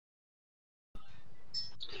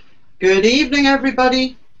Good evening,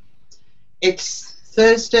 everybody. It's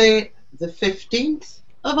Thursday, the 15th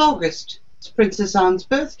of August. It's Princess Anne's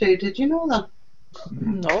birthday. Did you know that?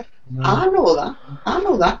 No. I know that. I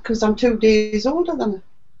know that because I'm 2 days older than her.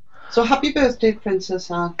 So happy birthday, Princess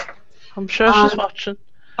Anne. I'm sure she's watching.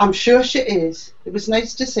 I'm sure she is. It was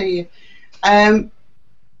nice to see you.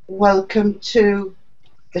 Welcome to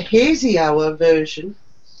the Hazey Hour version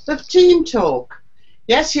of Team Talk.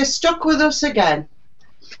 Yes, you're stuck with us again.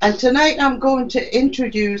 And tonight I'm going to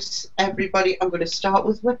introduce everybody. I'm going to start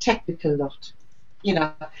with my technical lot, you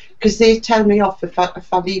know, because they tell me off if I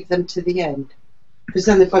leave them to the end, because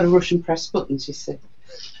then they've got to rush and press buttons, you see.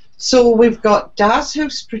 So we've got Daz,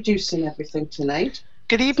 who's producing everything tonight.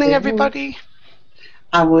 Good evening, everybody.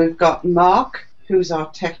 And we've got Mark, who's our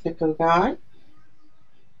technical guy.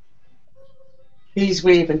 He's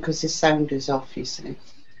waving because his sound is off, you see.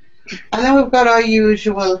 And then we've got our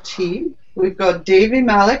usual team. We've got Davey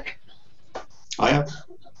Malik. Hiya.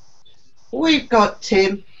 We've got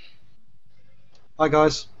Tim. Hi,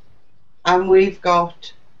 guys. And we've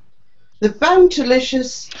got the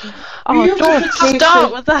Bountilicious. Oh, don't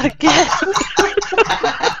start with that again.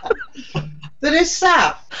 That is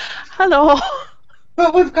Saf. Hello.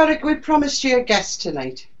 But we promised you a guest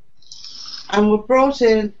tonight. And we've brought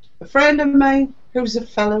in a friend of mine who's a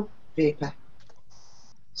fellow vapor.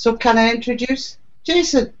 So can I introduce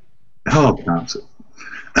Jason? Oh, that's it.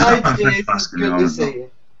 Hi, Jason. Good to see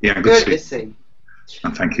you. Yeah, good to see you.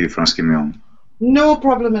 And thank you for asking me on. No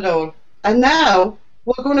problem at all. And now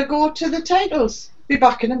we're going to go to the titles. Be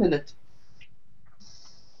back in a minute.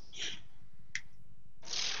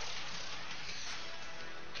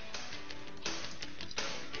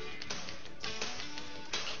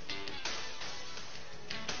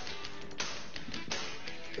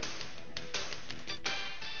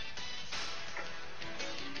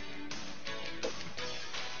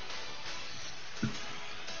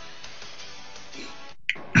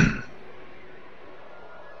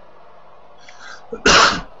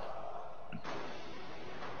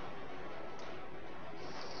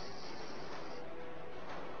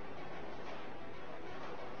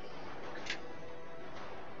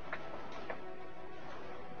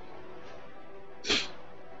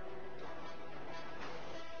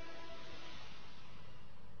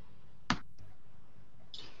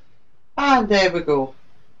 And there we go.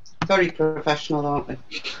 Very professional, aren't we?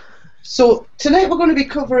 So tonight we're going to be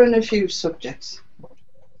covering a few subjects.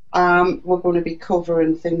 We're going to be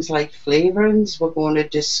covering things like flavourings. We're going to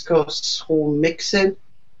discuss home mixing,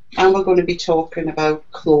 and we're going to be talking about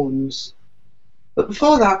clones. But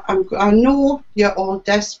before that, I know you're all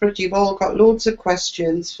desperate. You've all got loads of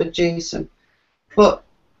questions for Jason. But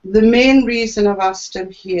the main reason I've asked him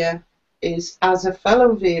here is as a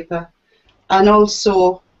fellow vapor, and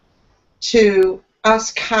also to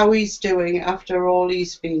ask how he's doing after all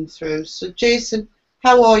he's been through. So, Jason,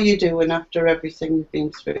 how are you doing after everything you've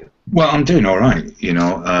been through? Well, I'm doing all right, you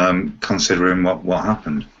know, considering what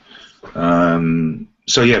happened.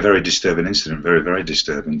 So yeah, very disturbing incident, very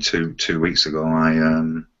disturbing. Two weeks ago,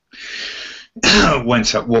 I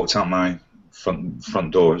walked out my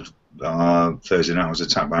front door. Thursday night, I was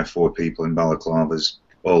attacked by 4 people in balaclavas,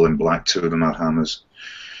 all in black. 2 of them had hammers.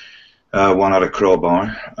 One had a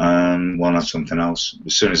crowbar, and one had something else.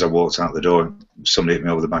 As soon as I walked out the door, somebody hit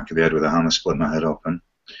me over the back of the head with a hammer, split my head open.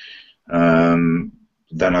 Then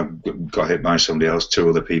I got hit by somebody else. 2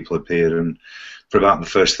 other people appeared, and for about the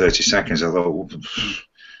first 30 seconds, I thought, well,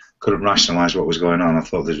 couldn't rationalise what was going on. I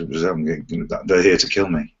thought they're here to kill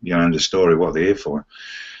me. You know, end of story. What are they here for?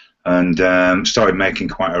 And started making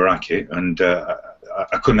quite a racket, and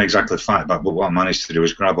I couldn't exactly fight back. But what I managed to do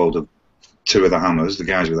was grab hold of 2 of the hammers, the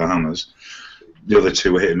guys with the hammers. The other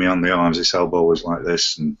 2 were hitting me on the arms. This elbow was like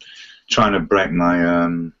this, and trying to break my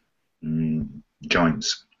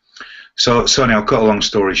joints. So anyhow, cut a long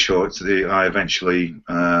story short, I eventually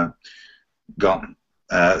got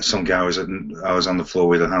some guy. I was on the floor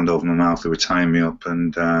with a hand over my mouth. They were tying me up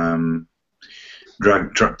and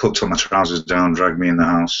took my trousers down, dragged me in the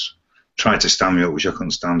house, tried to stand me up, which I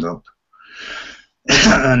couldn't stand up.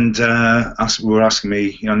 And were asking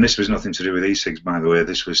me, you know, and this was nothing to do with e-cigs, by the way.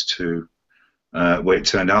 This was to what it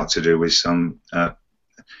turned out to do with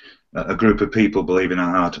a group of people believing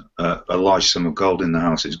I had a large sum of gold in the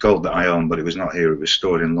house. It's gold that I own, but it was not here. It was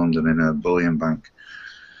stored in London in a bullion bank.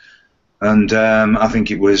 And I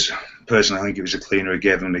think it was, personally, I think it was a cleaner who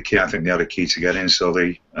gave them the key. I think they had a key to get in, so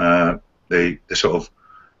the sort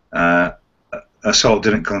of assault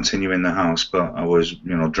didn't continue in the house, but I was,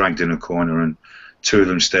 you know, dragged in a corner, and 2 of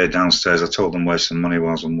them stayed downstairs. I told them where some money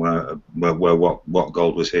was and where what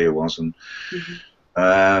gold was here was, and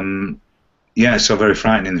yeah, so very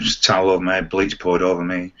frightening. There was a towel over my head, bleach poured over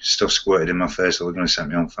me, stuff squirted in my face that were going to set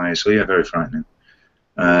me on fire. So yeah, very frightening.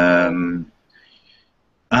 And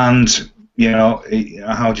you know,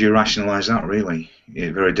 how do you rationalise that? Really,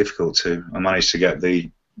 very difficult to. I managed to get the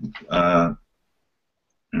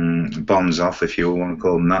bonds off, if you want to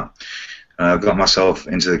call them that. Got myself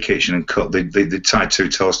into the kitchen and cut. They tied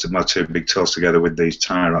my two big toes together with these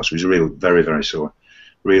tie wraps, which was really very, very sore.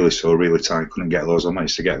 Really sore, really tight. Couldn't get those. I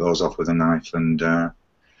managed to get those off with a knife, and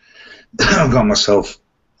got myself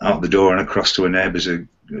out the door and across to a neighbour's who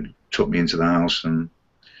took me into the house and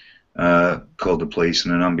called the police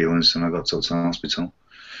and an ambulance, and I got took to the hospital.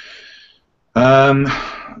 And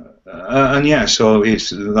yeah, so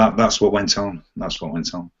that's what went on. That's what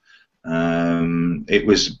went on. It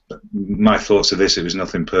was my thoughts of this. It was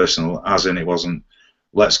nothing personal, as in it wasn't.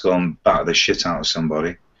 Let's go and batter the shit out of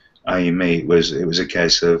somebody. I.e. me. It was a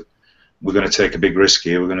case of we're going to take a big risk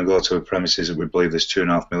here. We're going to go to a premises that we believe there's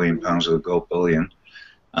 £2.5 million of gold bullion,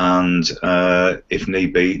 and if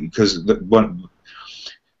need be, because one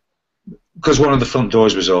of the front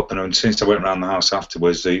doors was open, and since I went around the house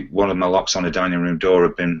afterwards, one of my locks on the dining room door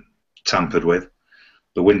had been tampered with.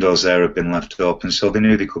 The windows there had been left open, so they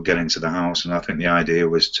knew they could get into the house, and I think the idea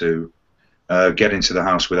was to get into the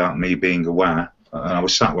house without me being aware. And I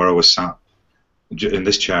was sat where I was sat, in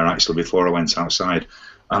this chair actually, before I went outside,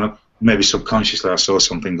 and maybe subconsciously I saw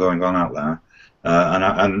something going on out there, and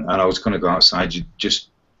I was going to go outside. Just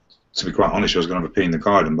to be quite honest, I was going to have a pee in the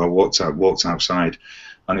garden, but I walked outside,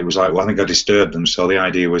 and it was like, well, I think I disturbed them, so the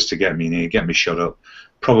idea was to get me in here, get me shut up.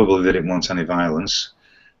 Probably they didn't want any violence,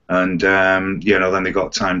 and you know, then they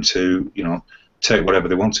got time to, you know, take whatever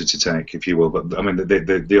they wanted to take, if you will. But I mean,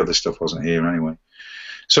 the other stuff wasn't here anyway.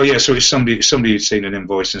 So yeah, so it's somebody who'd seen an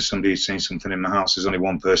invoice and somebody who'd seen something in my house. There's only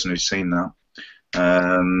one person who's seen that.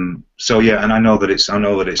 So yeah, and I know that it's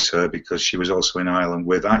her, because she was also in Ireland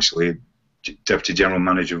with actually deputy general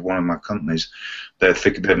manager of one of my companies.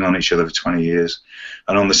 They've known each other for 20 years.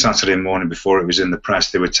 And on the Saturday morning before it was in the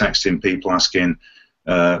press, they were texting people asking,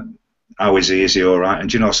 how is he? Is he all right? And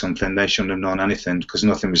do you know something? They shouldn't have known anything, because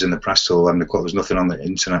nothing was in the press till 11 o'clock. There was nothing on the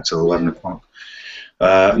internet till 11 o'clock.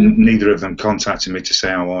 Neither of them contacted me to say,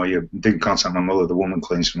 how are you? Didn't contact my mother. The woman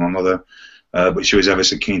cleans for my mother. But she was ever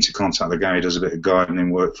so keen to contact the guy who does a bit of gardening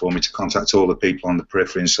work for me, to contact all the people on the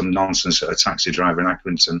periphery, and some nonsense at a taxi driver in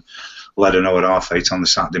Accrington let her know at 8:30 on the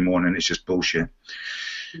Saturday morning. It's just bullshit.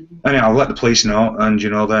 Anyhow, I'll let the police know, and you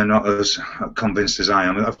know, they're not as convinced as I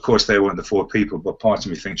am. Of course, they weren't the four people, but part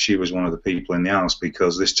of me thinks she was one of the people in the house,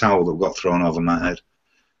 because this towel that got thrown over my head.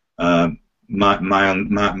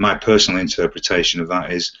 My personal interpretation of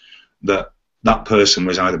that is that that person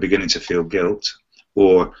was either beginning to feel guilt,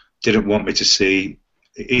 or didn't want me to see,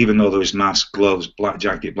 even though there was mask, gloves, black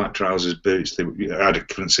jacket, black trousers, boots. I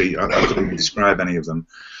couldn't see. I couldn't even describe any of them.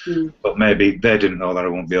 But maybe they didn't know that I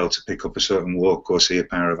won't be able to pick up a certain walk or see a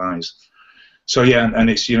pair of eyes. So yeah, and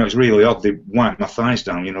it's, you know, it's really odd. They wiped my thighs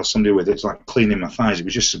down. You know, somebody with it's like cleaning my thighs. It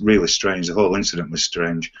was just really strange. The whole incident was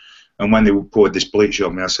strange. And when they poured this bleach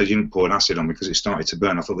on me, I said, you didn't pour acid on me, because it started to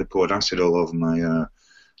burn. I thought they poured acid all over my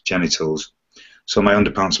genitals. So my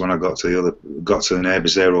underpants, when I got to the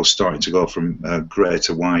neighbours, they're all starting to go from grey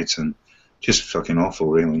to white, and just fucking awful,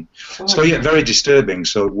 really. So yeah, very disturbing.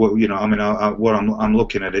 So you know, I mean, I'm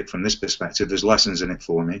looking at it from this perspective. There's lessons in it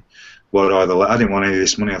for me. I didn't want any of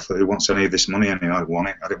this money. I thought, who wants any of this money? Anyway, I want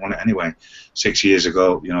it. I didn't want it anyway. 6 years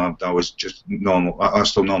ago, you know, I was just normal. I'm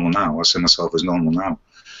still normal now. I see myself as normal now.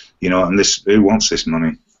 You know, and who wants this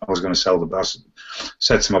money? I was going to sell the bus.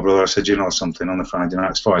 Said to my brother, I said, you know something, on the Friday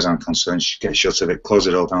night, as far as I'm concerned, get shut of it, close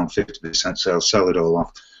it all down, 50% sales, sell it all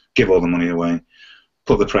off, give all the money away,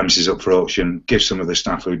 put the premises up for auction, give some of the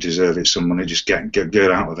staff who deserve it some money, just get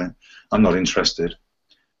out of it. I'm not interested.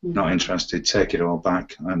 Not interested. Take it all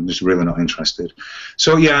back. I'm just really not interested.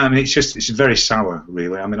 So yeah, I mean, it's very sour,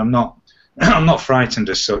 really. I mean, I'm not frightened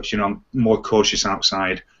as such. You know, I'm more cautious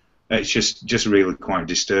outside. It's just really quite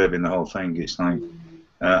disturbing, the whole thing. It's like,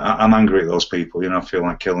 I'm angry at those people. You know, I feel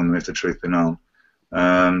like killing them if the truth be known.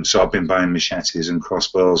 So I've been buying machetes and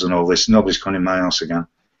crossbows and all this. Nobody's coming in my house again.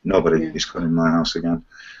 Nobody is coming in my house again.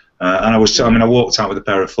 And I walked out with a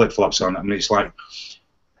pair of flip-flops on. I mean, it's like,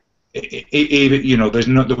 even, you know,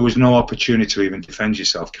 there was no opportunity to even defend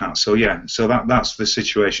yourself, Kat. So yeah, so that's the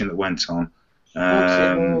situation that went on.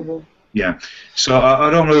 Yeah, so I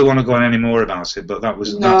don't really want to go on any more about it, but that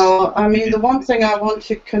was... No, I mean, the one thing I want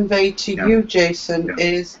to convey to you, Jason,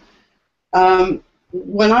 is when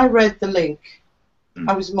I read the link,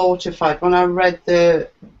 I was mortified. When I read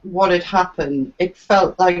what had happened, it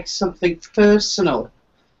felt like something personal,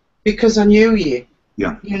 because I knew you.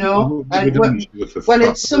 Yeah. You know, We and don't use it for when fat,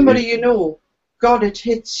 it's somebody you know, God, it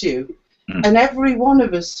hits you. And every one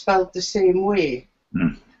of us felt the same way.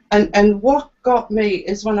 And what got me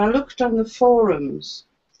is when I looked on the forums,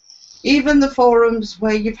 even the forums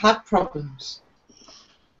where you've had problems,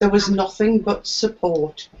 there was nothing but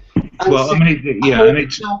support. And well, I mean, yeah, and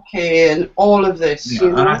it's okay, and all of this, yeah, you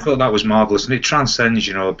know. and I thought that was marvellous, and it transcends,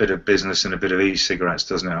 you know, a bit of business and a bit of e-cigarettes,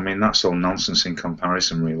 doesn't it? I mean, that's all nonsense in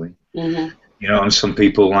comparison, really. You know, and some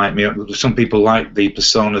people like me. Some people like the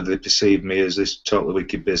persona they perceive me as this totally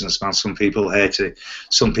wicked businessman. Some people hate it.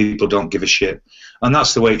 Some people don't give a shit, and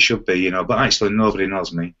that's the way it should be, you know. But actually, nobody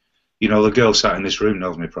knows me. You know, the girl sat in this room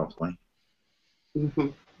knows me properly.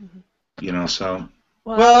 You know, so.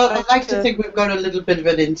 Well, I'd like to think we've got a little bit of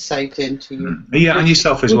an insight into you. Yeah, and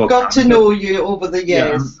yourself as well. We've got to know you over the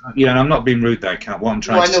years. Yeah, and I'm not being rude there, Kat. What I'm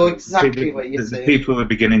trying to say, I know exactly what you're saying. The people who are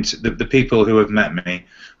beginning to, the people who have met me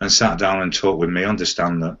and sat down and talked with me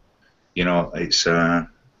understand that, you know, it's. I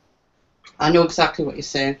know exactly what you're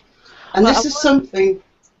saying, and this is something.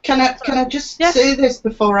 Can I just say this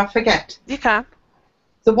before I forget? You can.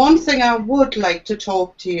 The one thing I would like to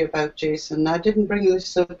talk to you about, Jason, I didn't bring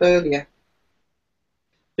this up earlier,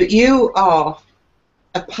 but you are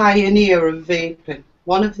a pioneer of vaping,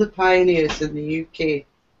 one of the pioneers in the UK.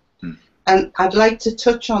 And I'd like to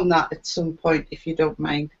touch on that at some point, if you don't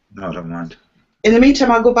mind. No, I don't mind. In the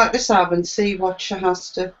meantime, I'll go back to Sav and see what she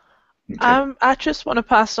has to. Okay. I just want to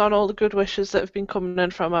pass on all the good wishes that have been coming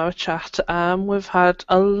in from our chat. We've had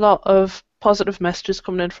a lot of positive messages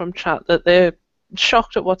coming in from chat that they're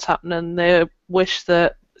shocked at what's happening. They wish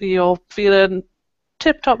that you're feeling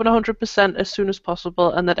tip-top and 100% as soon as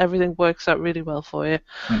possible, and that everything works out really well for you.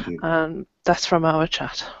 Thank you. That's from our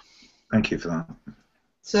chat. Thank you for that.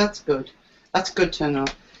 So that's good. That's good to know.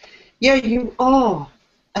 Yeah, you are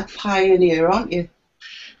a pioneer, aren't you?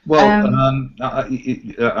 Well,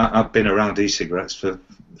 I've been around e-cigarettes for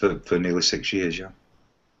nearly 6 years, yeah.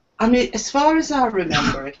 I mean, as far as I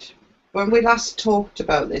remember it, when we last talked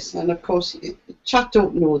about this, and of course, chat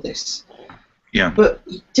don't know this. Yeah. But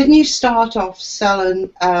didn't you start off selling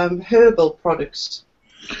herbal products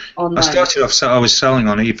online? I started off. I was selling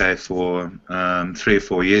on eBay for 3 or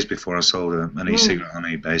 4 years before I sold an e-cigarette on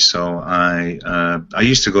eBay. So I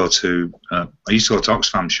used to go to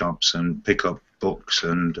Oxfam shops and pick up books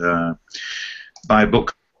and buy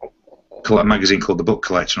a magazine called The Book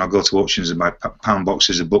Collector, and I'd go to auctions and buy pound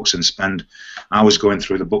boxes of books and spend hours going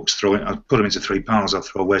through the books, I'd put them into £3, I'd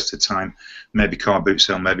throw a waste of time, maybe car boot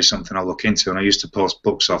sale, maybe something I'll look into, and I used to post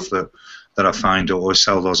books off that I find or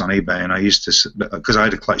sell those on eBay, and I used to, because I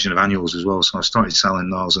had a collection of annuals as well, so I started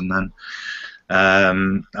selling those, and then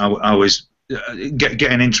I was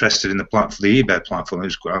getting interested in the eBay platform.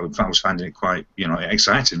 I was finding it quite, you know,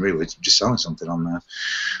 exciting, really, just selling something on there.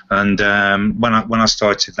 And when I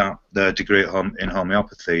started the degree in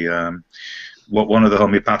homeopathy, one of the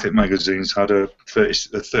homeopathic magazines had a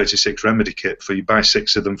 36 remedy kit for you buy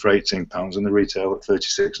 6 of them for £18 and they retail at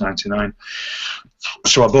 $36.99.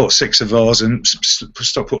 So I bought 6 of those and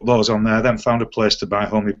put those on there. Then found a place to buy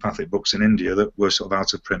homeopathic books in India that were sort of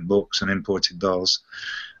out of print books and imported those.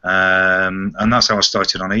 And that's how I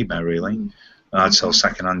started on eBay, really. I'd sell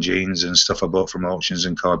second-hand jeans and stuff I bought from auctions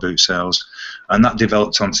and car boot sales, and that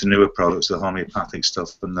developed onto newer products, the homeopathic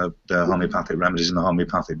stuff and the homeopathic remedies and the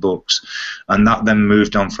homeopathic books, and that then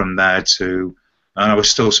moved on from there to, and I was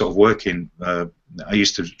still sort of working. I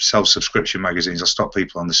used to sell subscription magazines. I stopped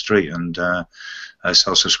people on the street and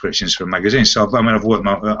sell subscriptions for magazines. So I mean,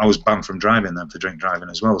 I was banned from driving then for drink driving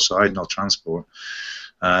as well, so I had no transport.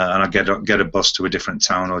 And I'd get a bus to a different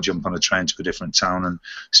town or jump on a train to a different town and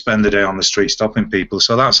spend the day on the street stopping people.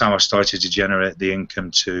 So that's how I started to generate the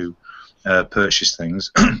income to purchase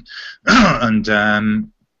things. And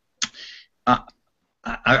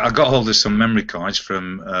I got hold of some memory cards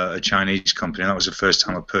from a Chinese company. That was the first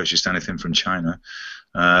time I purchased anything from China.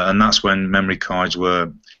 And that's when memory cards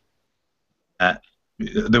were...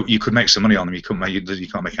 you could make some money on them. You can't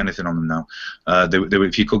make anything on them now.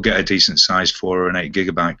 If you could get a decent size 4 or an 8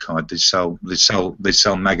 gigabyte card, they'd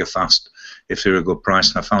sell mega fast if they were a good price.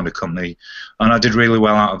 And I found a company, and I did really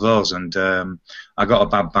well out of those. And I got a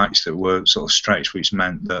bad batch that were sort of stretched, which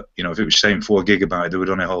meant that, you know, if it was saying 4 gigabyte, they would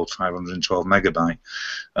only hold 512 megabyte.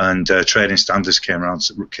 And trading standards came around,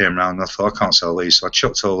 and I thought, I can't sell these, so I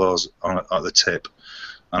chucked all those on at the tip.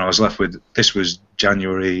 And I was left with, this was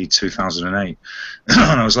January 2008,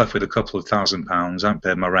 and I was left with a couple of £1,000. I hadn't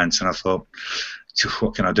paid my rent, and I thought,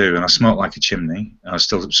 what can I do? And I smoked like a chimney. I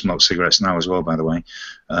still smoke cigarettes now as well, by the way.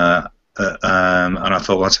 and I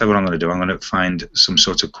thought, well, I'll tell you what I'm going to do. I'm going to find some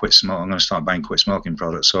sort of quit smoke. I'm going to start buying quit smoking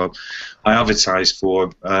products. So I advertised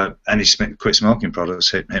for any quit smoking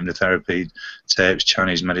products: hypnotherapy tapes,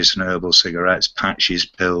 Chinese medicine, herbal cigarettes, patches,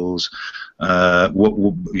 pills,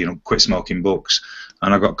 quit smoking books.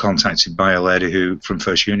 And I got contacted by a lady from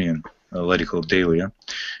First Union, a lady called Delia,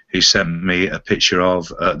 who sent me a picture of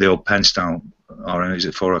the old pen style, or is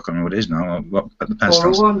it 4? I can't remember what it is now. The pen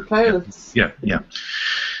style. 401 pilots. Yeah.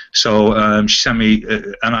 So she sent me,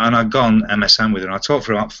 and I'd gone MSN with her, and I talked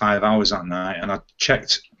for about 5 hours that night, and I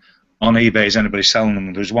checked on eBay, is anybody selling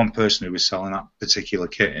them? There was one person who was selling that particular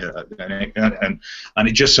kit, and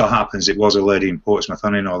it just so happens it was a lady in Portsmouth. I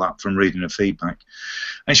only know that from reading her feedback.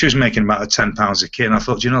 And she was making about £10 a kit, and I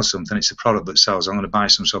thought, do you know something? It's a product that sells. I'm going to buy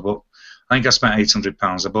some. So I think I spent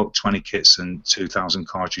 £800. I bought 20 kits and 2,000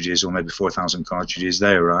 cartridges, or maybe 4,000 cartridges.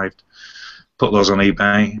 They arrived. Put those on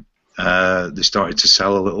eBay. They started to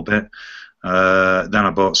sell a little bit. Then I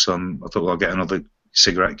bought some. I thought, well, I'll get another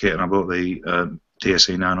cigarette kit, and I bought the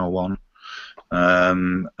DSE 901.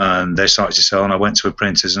 And they started to sell, and I went to a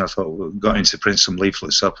printers, and I thought, well, got into print some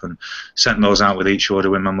leaflets up and sent those out with each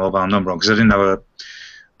order with my mobile number on, because I didn't have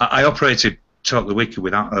I operated Totally Wicked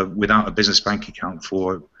without a business bank account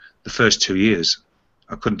for the first 2 years.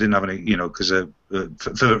 I didn't have any, because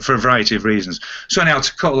for a variety of reasons. So anyhow,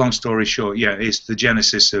 to cut a long story short, yeah, it's the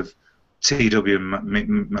genesis of TW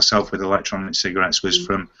and myself with electronic cigarettes was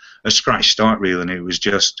from a scratch start, really, and it was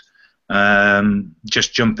just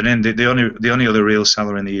jumping in. The only other real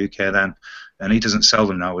seller in the UK then, and he doesn't sell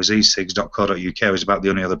them now, was e-cigs.co.uk. Was about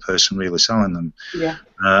the only other person really selling them. Yeah.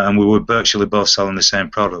 And we were virtually both selling the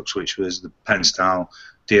same products, which was the pen style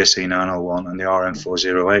DSE 901 and the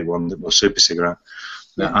RM4081 that was super cigarette,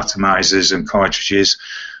 atomizers and cartridges.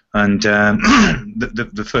 And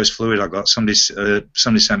the first fluid I got, somebody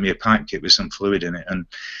sent me a pipe kit with some fluid in it, and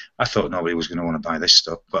I thought nobody was going to want to buy this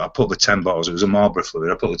stuff. But I put the 10 bottles. It was a Marlboro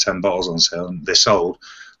fluid. I put the 10 bottles on sale, and they sold.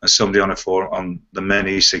 And somebody on the main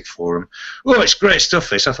e-cig forum, well, it's great stuff.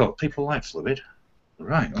 This. I thought people like fluid.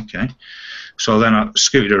 Right, okay. So then I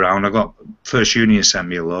scooted around. I got First Union sent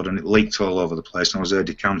me a load, and it leaked all over the place, and I was there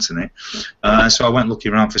decanting it. So I went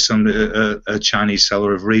looking around for a Chinese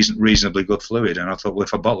seller of reasonably good fluid, and I thought, well,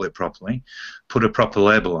 if I bottle it properly, put a proper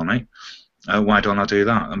label on it, why don't I do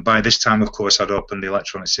that? And by this time, of course, I'd opened the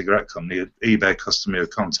electronic cigarette company. eBay customer had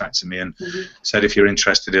contacted me and said, if you're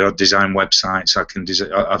interested, I'll design websites.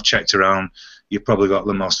 I've checked around. You've probably got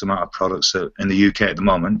the most amount of products in the UK at the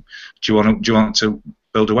moment. Do you want to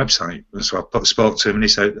build a website? And so I spoke to him, and he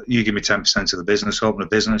said, you give me 10% of the business, open a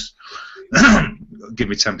business, give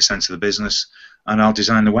me 10% of the business, and I'll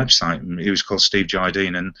design the website. And he was called Steve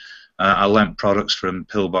Jardine, and I lent products from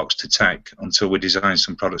Pillbox to Tech until we designed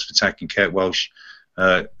some products for Tech, and Kate Welsh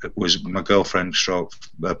was my girlfriend stroke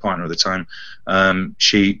partner at the time.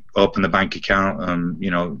 She opened the bank account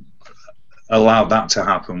and allowed that to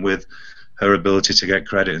happen with her ability to get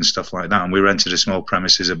credit and stuff like that. And we rented a small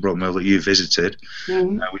premises at Brookmill that you visited.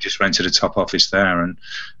 We just rented a top office there, and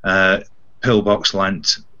Pillbox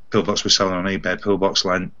was selling on eBay. Pillbox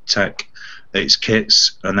lent Tech its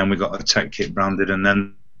kits, and then we got a Tech kit branded, and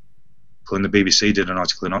then and the BBC did an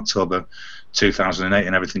article in October 2008,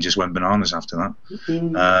 and everything just went bananas after that.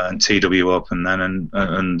 And TW opened then,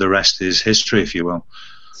 and the rest is history, if you will.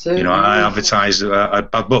 So, I advertised. I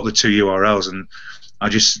bought the 2 URLs, and I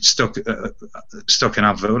just stuck an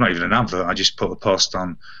advert, well, not even an advert. I just put a post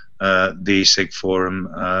on the e-cig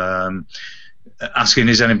forum asking,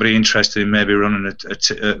 is anybody interested in maybe running a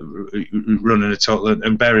total,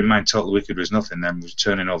 and bear in mind Totally Wicked was nothing then, was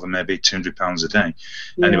turning over maybe £200 a day.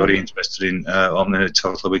 Anybody interested in opening a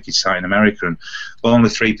Totally Wicked site in America? And only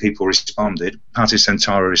 3 people responded. Patty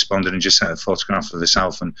Centauro responded and just sent a photograph of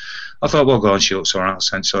herself, and I thought, well, go on, she looks alright.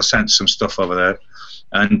 So I sent some stuff over there,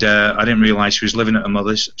 and I didn't realise she was living at her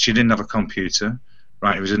mother's. She didn't have a computer.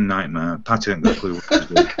 Right, it was a nightmare. Patty didn't got a clue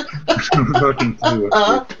what she was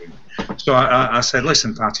doing. So I said,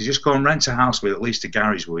 listen, Patty, just go and rent a house with at least a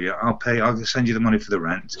garage, will you? I'll send you the money for the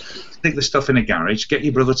rent. Stick the stuff in a garage. Get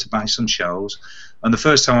your brother to buy some shelves. And the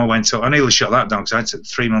first time I went over, I nearly shut that down, because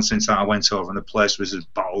 3 months into that I went over, and the place was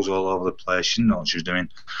just bottles all over the place. She didn't know what she was doing.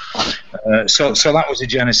 So that was the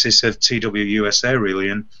genesis of TW USA, really,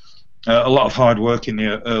 and a lot of hard work in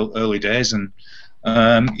the early days, and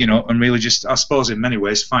and really just, I suppose, in many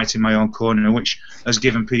ways, fighting my own corner, which has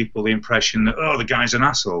given people the impression that, oh, the guy's an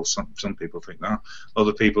asshole. Some people think that.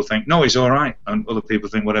 Other people think, no, he's all right. And other people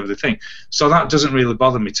think whatever they think. So that doesn't really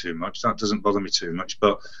bother me too much.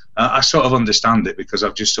 But I sort of understand it because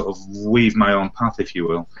I've just sort of weaved my own path, if you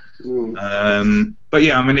will. But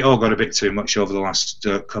yeah, I mean, it all got a bit too much over the last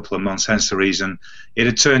couple of months, hence the reason it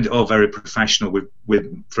had turned it all very professional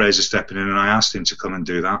with Fraser stepping in, and I asked him to come and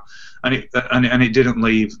do that, and it didn't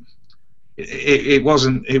leave. It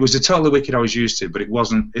wasn't. It was the totally wicked I was used to, but it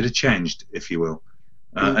wasn't. It had changed, if you will,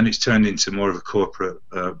 and it's turned into more of a corporate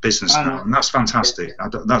business now, and that's fantastic.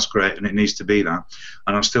 That's great, and it needs to be that.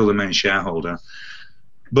 And I'm still the main shareholder.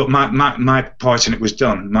 But my part in it was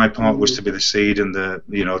done. My part was to be the seed and the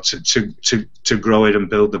to grow it and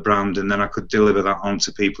build the brand, and then I could deliver that on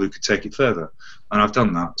to people who could take it further. And I've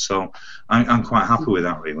done that, so I'm quite happy with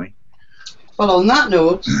that, really. Well, on that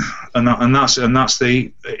note, and that's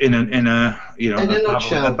the in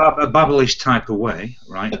a babblish type of way,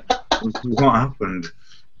 right? What happened?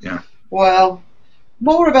 Yeah. Well,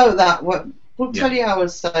 more about that. We'll tell you our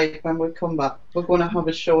side when we come back. We're going to have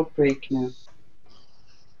a short break now.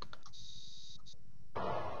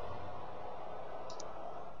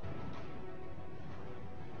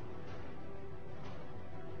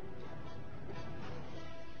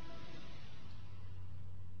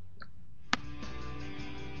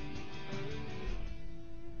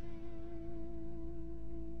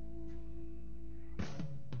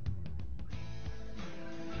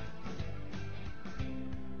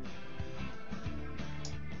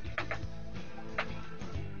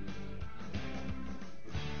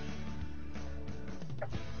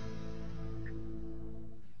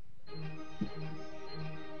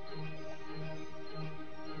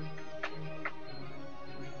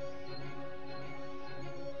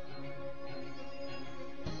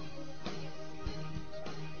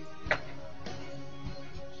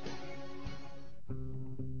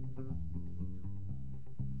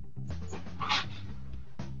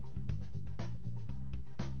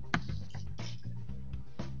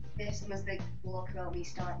 This was the block about me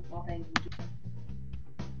starting mobbing.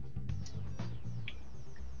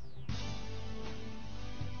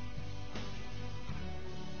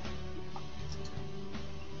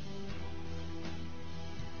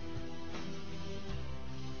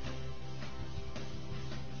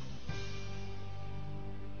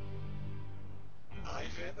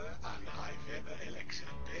 iVapour and iVapour Elixir,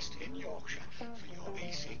 based in Yorkshire, for your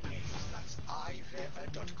e-cig needs. That's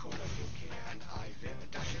ivapor.co.uk and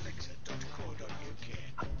ivapor-elixir.co.uk.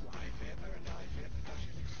 iVapour and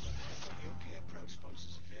ivapor-elixir.co.uk, proud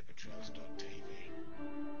sponsors of vaportrails.tv.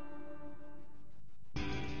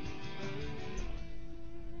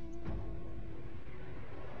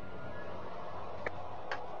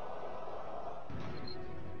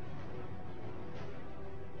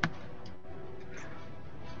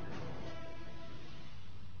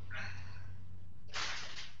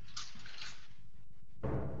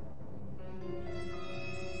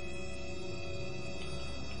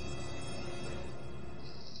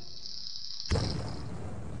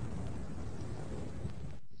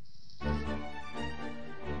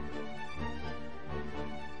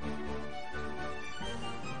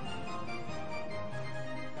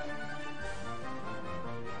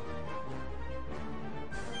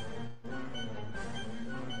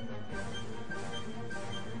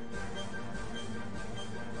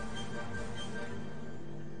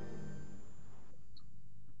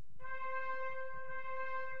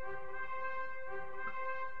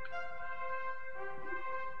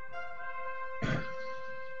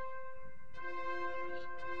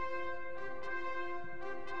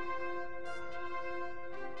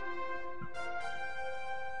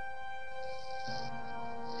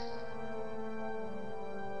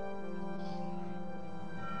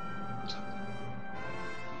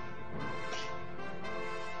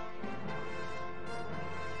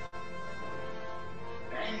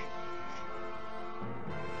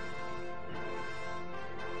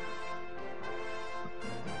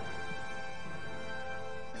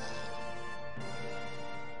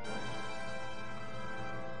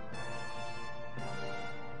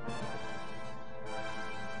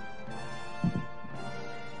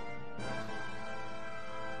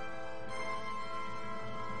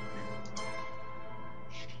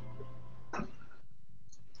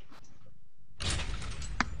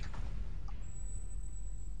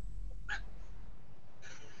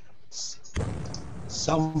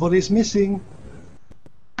 Somebody's missing.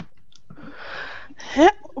 Yeah,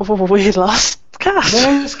 we lost Cat.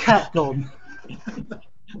 Where's Cat gone?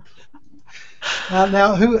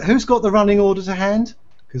 Now, who's got the running order to hand?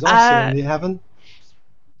 Because I certainly haven't.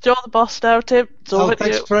 You're the boss now, Tim. It's over to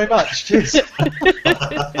thanks you. very much. Cheers.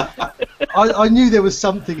 I knew there was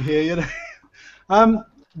something here, you know.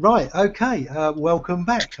 Right, okay, welcome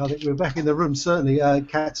back. I think we're back in the room, certainly.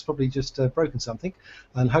 Kat's probably just broken something,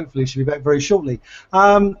 and hopefully she'll be back very shortly.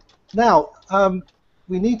 Now,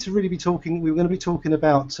 we need to really be talking, we're going to be talking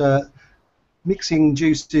about mixing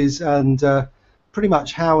juices and pretty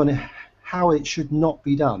much how it should not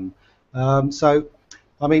be done. So,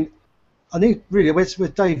 I mean, I need really, where's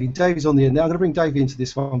Davey? Davey's on the end now. I'm going to bring Davey into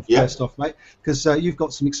this one first off, mate, because you've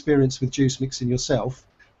got some experience with juice mixing yourself.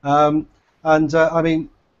 I mean,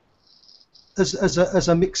 as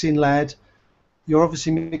a mixing lad, you're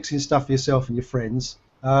obviously mixing stuff for yourself and your friends.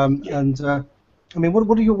 I mean,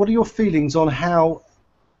 what are your feelings on how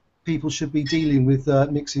people should be dealing with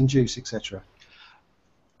mixing juice, etc.?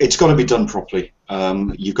 It's got to be done properly.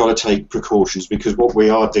 You've got to take precautions, because what we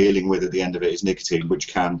are dealing with at the end of it is nicotine, which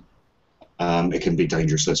can be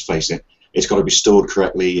dangerous. Let's face it. It's got to be stored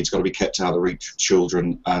correctly. It's got to be kept out of reach of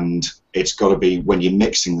children, and it's got to be, when you're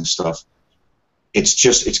mixing the stuff,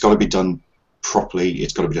 it's got to be done properly.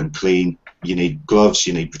 It's got to be done clean. You need gloves.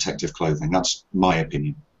 You need protective clothing. That's my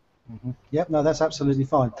opinion. Mm-hmm. Yep, no, that's absolutely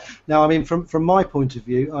fine. Now, I mean, from my point of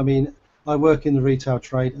view, I mean, I work in the retail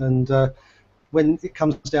trade, and when it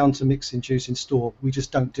comes down to mixing juice in store, we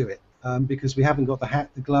just don't do it because we haven't got the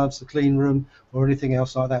hat, the gloves, the clean room, or anything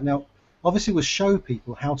else like that. Now, obviously, we'll show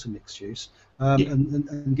people how to mix juice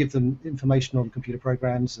and give them information on computer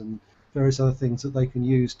programs and various other things that they can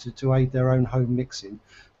use to aid their own home mixing.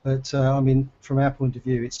 But I mean, from our point of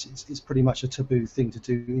view, it's pretty much a taboo thing to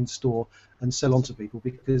do in store and sell on to people,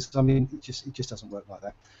 because I mean, it just doesn't work like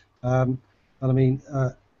that. And I mean,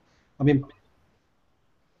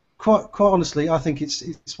 quite honestly, I think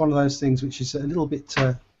it's one of those things which is a little bit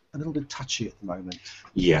touchy at the moment.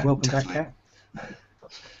 Yeah. Welcome definitely. back, Kat.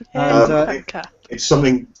 And, it's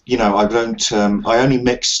something, you know, I don't. I only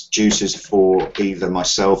mix juices for either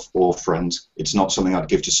myself or friends. It's not something I'd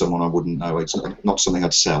give to someone I wouldn't know. It's not something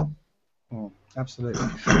I'd sell. Absolutely.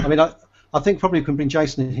 I mean, I think probably we can bring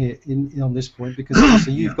Jason in here on this point, because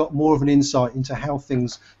obviously you've got more of an insight into how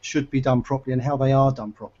things should be done properly and how they are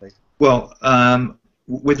done properly. Well,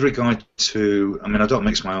 with regard to, I mean, I don't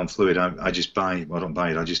mix my own fluid. I just buy. Well, I don't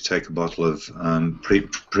buy it. I just take a bottle of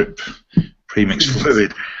pre-mixed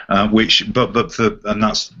fluid, and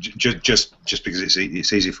that's just because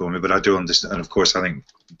it's easy for me. But I do understand, and of course, I think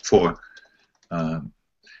for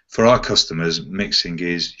our customers, mixing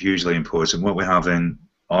is hugely important. What we have in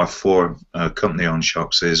our 4 company-owned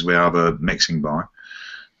shops is we have a mixing bar,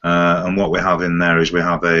 and what we have in there is we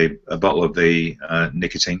have a bottle of the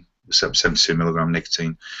nicotine, 72 milligram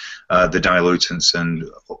nicotine, the dilutants, and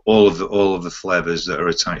all of the flavors that are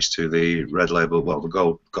attached to the red label, well, the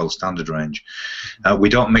gold standard range. We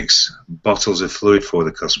don't mix bottles of fluid for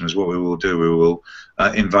the customers. What we will do, we will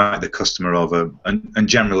invite the customer over, and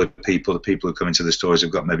generally the people who come into the stores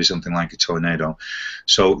have got maybe something like a tornado.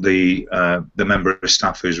 So the member of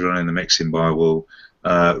staff who's running the mixing bar will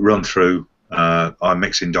run through our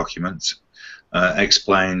mixing documents,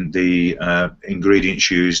 explain the ingredients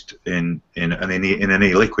used in an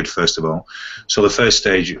e-liquid first of all. So the first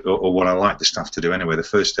stage, or what I like the staff to do anyway, the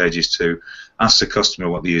first stage is to ask the customer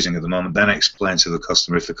what they're using at the moment, then explain to the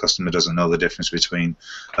customer, if the customer doesn't know the difference between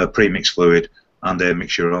a pre-mixed fluid and a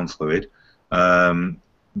mix your own fluid. Then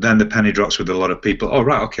the penny drops with a lot of people. Oh,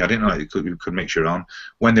 right, okay, I didn't know you could mix your own.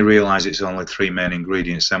 When they realise it's only 3 main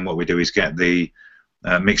ingredients, then what we do is get the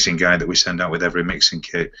mixing guide that we send out with every mixing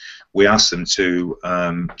kit. We ask them to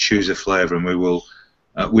choose a flavour, and we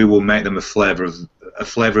will make them a flavour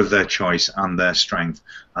of their choice and their strength,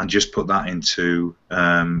 and just put that into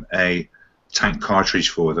a tank cartridge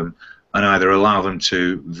for them, and either allow them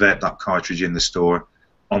to vape that cartridge in the store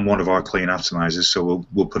on one of our clean atomizers. So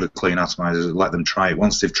we'll put a clean atomizer, let them try it.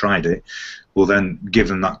 Once they've tried it, we'll then give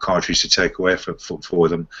them that cartridge to take away for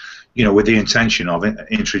them, you know, with the intention of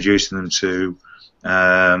introducing them to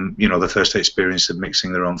you know, the first experience of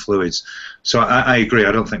mixing their own fluids. So I agree.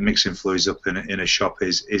 I don't think mixing fluids up in a shop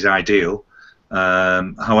is ideal.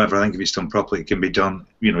 However, I think if it's done properly, it can be done,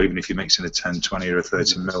 you know, even if you're mixing a 10, 20 or a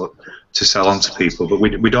 30 mil to sell on to people. But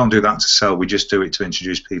we don't do that to sell. We just do it to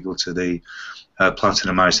introduce people to the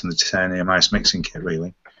platinum ice and the titanium ice mixing kit,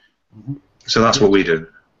 really. Mm-hmm. So that's what we do.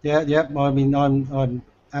 Yeah. I mean, I'm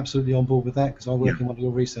absolutely on board with that, because I work in one of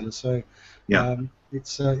your resellers. So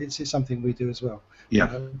it's something we do as well.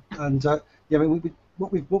 Yeah. I mean,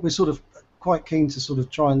 what we're sort of quite keen to sort of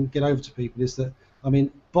try and get over to people is that, I mean,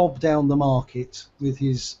 Bob down the market with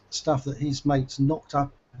his stuff that his mates knocked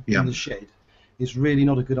up in the shed is really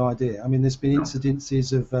not a good idea. I mean, there's been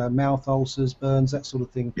incidences of mouth ulcers, burns, that sort of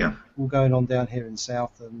thing, all going on down here in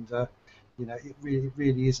South, and you know, it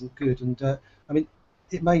really isn't good. And I mean,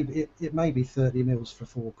 it may be 30 mils for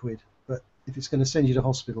 £4, but if it's going to send you to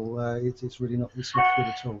hospital, it's really not. It's not good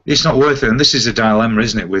at all. It's not worth it, and this is a dilemma,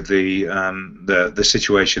 isn't it, with the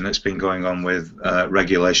situation that's been going on with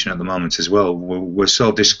regulation at the moment as well. We're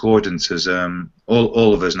so discordant as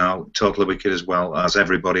all of us now, totally wicked as well as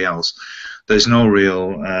everybody else. There's no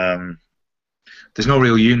real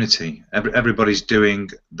unity. Everybody's doing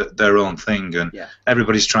their own thing, and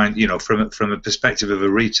everybody's trying. You know, from a perspective of a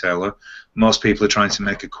retailer, most people are trying to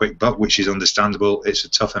make a quick buck, which is understandable. It's a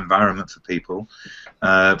tough environment for people.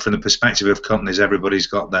 From the perspective of companies, everybody's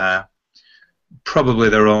got probably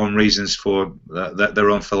their own reasons for their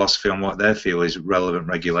own philosophy on what they feel is relevant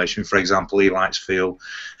regulation. For example, e-lights feel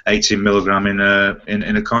 18 milligram in a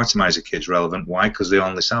cartomizer kit's relevant. Why? Because they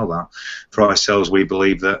only sell that. For ourselves, we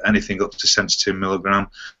believe that anything up to 72 milligram,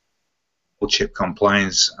 chip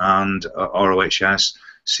compliance and ROHS,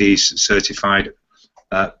 CE certified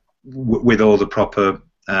with all the proper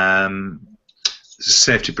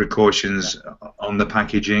safety precautions on the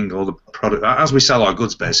packaging, all the product. As we sell our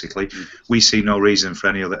goods, basically, we see no reason for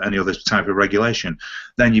any other type of regulation.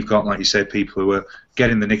 Then you've got, like you say, people who are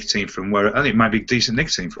getting the nicotine from where, and it might be decent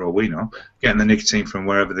nicotine for all we know, getting the nicotine from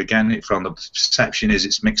wherever they're getting it from. The perception is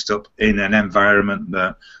it's mixed up in an environment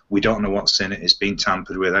that we don't know what's in it, it's been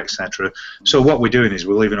tampered with, etc. So what we're doing is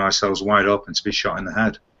we're leaving ourselves wide open to be shot in the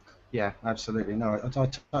head. Yeah, absolutely. No,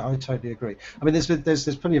 I totally agree. I mean,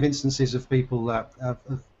 there's plenty of instances of people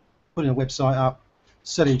putting a website up,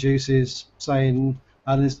 selling juices, saying,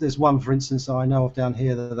 and there's one, for instance, that I know of down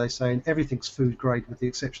here that they're saying everything's food grade with the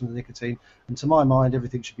exception of the nicotine, and to my mind,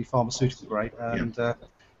 everything should be pharmaceutical grade. And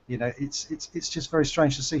you know, it's just very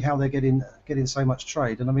strange to see how they're getting so much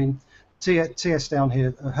trade. And I mean, TS down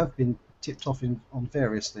here have been tipped off on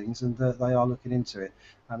various things, and they are looking into it.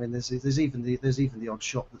 I mean, there's even the odd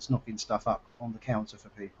shop that's knocking stuff up on the counter for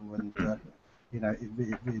people, and you know, it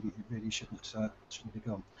really shouldn't be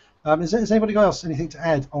gone. Has anybody else anything to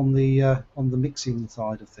add on the mixing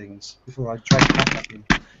side of things before I drag that back in?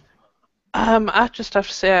 I just have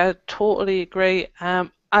to say I totally agree.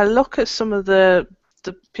 I look at some of the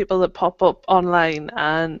people that pop up online,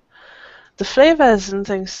 and the flavours and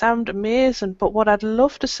things sound amazing, but what I'd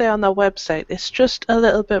love to see on their website is just a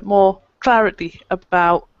little bit more clarity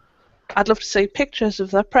about. I'd love to see pictures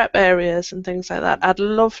of their prep areas and things like that. I'd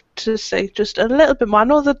love to see just a little bit more. I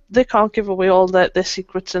know that they can't give away all their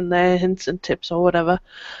secrets and their hints and tips or whatever,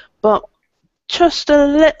 but just a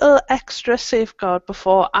little extra safeguard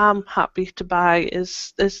before I'm happy to buy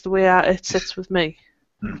is the way it sits with me.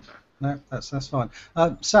 No, that's fine.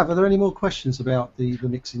 Sav, are there any more questions about the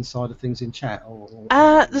mixing side of things in chat?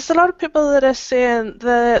 There's a lot of people that are saying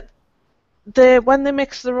that when they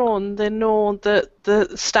mix their own, they know that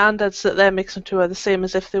the standards that they're mixing to are the same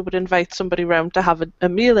as if they would invite somebody round to have a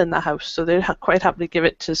meal in their house, so they'd quite happily give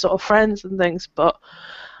it to sort of friends and things. But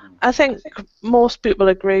I think most people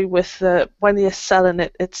agree with when you're selling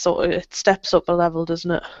it, it steps up a level, doesn't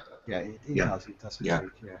it? Yeah, it does. It does. Yeah.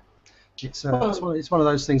 It's one of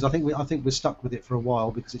those things. I think we're stuck with it for a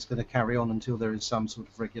while because it's going to carry on until there is some sort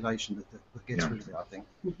of regulation that gets rid of it, I think.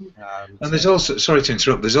 And there's also, sorry to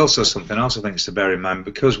interrupt, there's also something else I think is to bear in mind,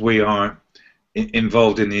 because we are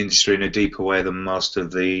involved in the industry in a deeper way than most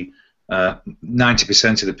of the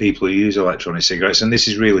 90% of the people who use electronic cigarettes, and this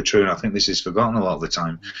is really true, and I think this is forgotten a lot of the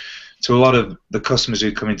time. To a lot of the customers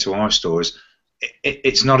who come into our stores,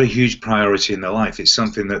 it's not a huge priority in their life. It's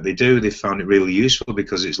something that they do. They found it really useful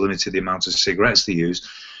because it's limited the amount of cigarettes they use.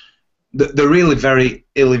 They're really very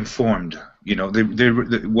ill-informed. You know,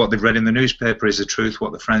 what they've read in the newspaper is the truth.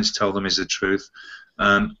 What the friends tell them is the truth,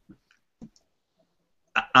 and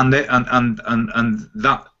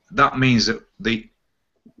that means that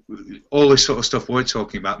all this sort of stuff we're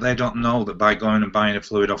talking about, they don't know that by going and buying a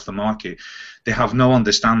fluid off the market, they have no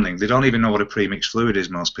understanding. They don't even know what a premixed fluid is,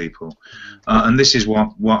 most people. And this is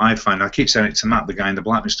what I find. I keep saying it to Matt, the guy in the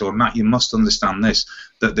Blackburn store. Matt, you must understand this,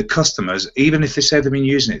 that the customers, even if they say they've been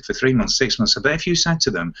using it for 3 months, 6 months, I bet if you said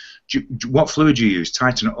to them, what fluid do you use?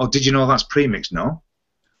 Titan? Or did you know that's premixed? No.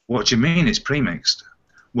 What do you mean it's premixed?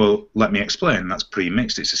 Well, let me explain. That's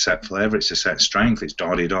pre-mixed. It's a set flavour. It's a set strength. It's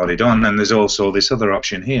da-di-da-di-da. And then there's also this other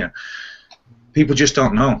option here. People just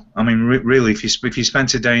don't know. I mean, really, if you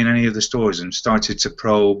spent a day in any of the stores and started to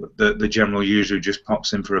probe the general user who just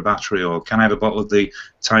pops in for a battery, or can I have a bottle of the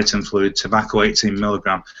Titan fluid, tobacco 18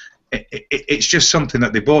 milligram, it's just something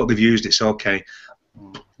that they bought, they've used, it's okay.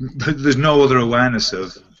 There's no other awareness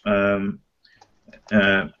of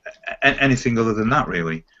anything other than that,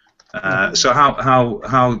 really. So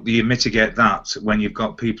how do you mitigate that when you've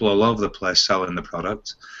got people all over the place selling the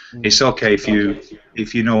product? It's okay if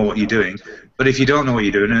you know what you're doing, but if you don't know what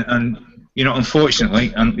you're doing, and you know,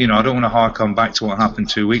 unfortunately, and you know, I don't want to hark on back to what happened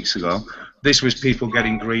 2 weeks ago, This was people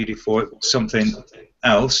getting greedy for something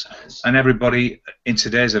else, and everybody in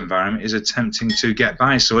today's environment is attempting to get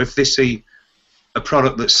by. So if they see a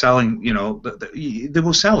product that's selling, you know, they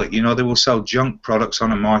will sell it. You know, they will sell junk products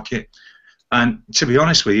on a market. And to be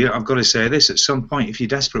honest with you, I've got to say this: at some point, if you're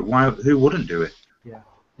desperate, who wouldn't do it?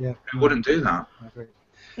 Yeah. Who wouldn't do that? I agree.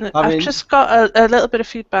 I've just got a little bit of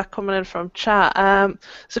feedback coming in from chat.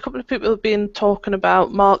 There's a couple of people who've been talking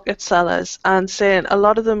about market sellers and saying a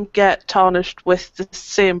lot of them get tarnished with the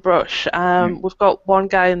same brush. We've got one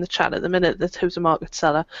guy in the chat at the minute who's a market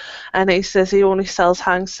seller, and he says he only sells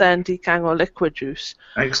Hang Sen, Decang, or liquid juice.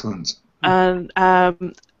 Excellent. And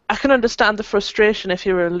I can understand the frustration if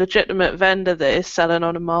you're a legitimate vendor that is selling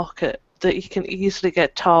on a market, that you can easily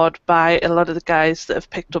get tarred by a lot of the guys that have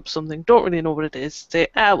picked up something, don't really know what it is, say,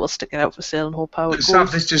 we'll stick it out for sale and hope how it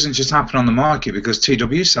goes. This doesn't just happen on the market, because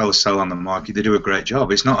TW sellers sell on the market. They do a great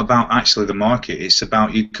job. It's not about actually the market. It's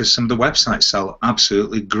about you, because some of the websites sell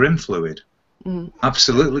absolutely grim fluid.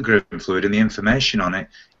 Absolutely grim fluid, and the information on it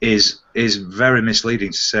is very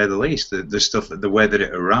misleading, to say the least. The stuff, the way that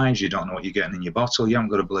it arrives, you don't know what you're getting in your bottle. You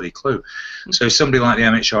haven't got a bloody clue. So if somebody like the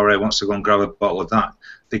MHRA wants to go and grab a bottle of that,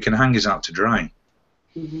 they can hang us out to dry.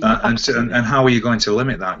 And how are you going to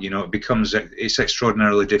limit that? You know, it's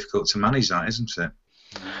extraordinarily difficult to manage that, isn't it?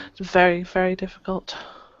 It's very, very difficult.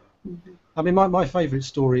 I mean, my favourite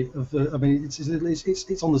story of I mean,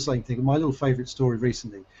 it's on the same thing. My little favourite story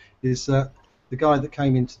recently is the guy that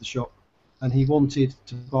came into the shop and he wanted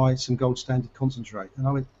to buy some gold standard concentrate, and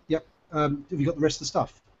I went, "Yep, have you got the rest of the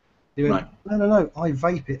stuff?" He went, Right. No, I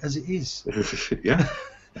vape it as it is. Yeah.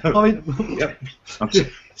 I mean, Yep.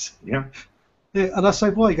 Yeah. Yeah, and I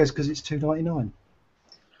said, why? He goes, because it's $2.99.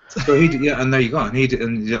 So and there you go. And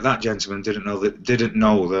that gentleman didn't know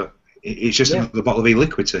that it's just another bottle of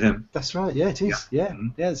e-liquid to him. That's right. Yeah, it is. Yeah.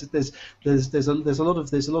 There's a lot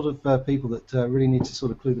of people that really need to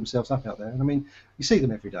sort of clue themselves up out there, and I mean, you see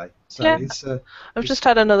them every day. So it's. I've just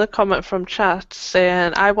had another comment from chat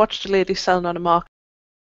saying, I watched a lady selling on a market.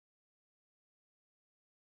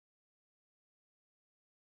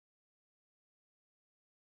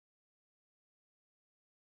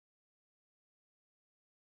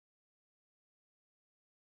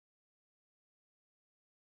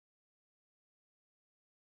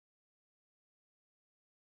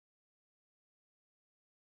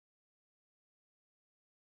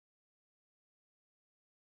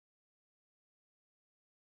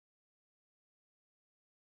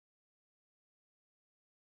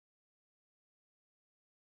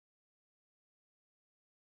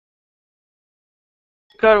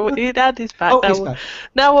 God, Daddy's back now. He's back.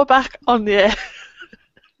 Now we're back on the air.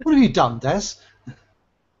 What have you done, Des?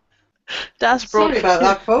 That's broke. Sorry about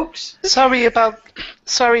that, folks. Sorry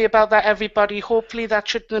about that, everybody. Hopefully that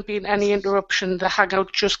shouldn't have been any interruption. The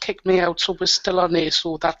Hangout just kicked me out, so we're still on air,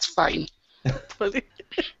 so that's fine.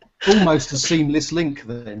 Almost a seamless link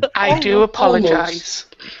then. I do apologise.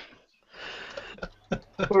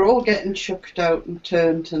 We're all getting chucked out and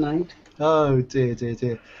turned tonight. Oh dear.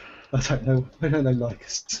 I don't know like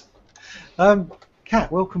us. Kat,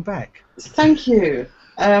 welcome back. Thank you.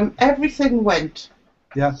 Everything went.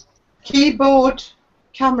 Yeah. Keyboard,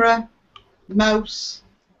 camera, mouse,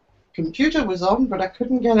 computer was on, but I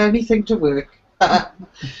couldn't get anything to work.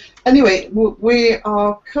 Anyway, we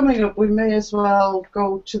are coming up. We may as well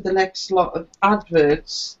go to the next lot of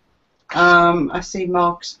adverts. I see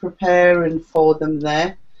Mark's preparing for them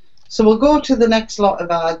there. So we'll go to the next lot of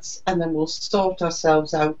ads and then we'll sort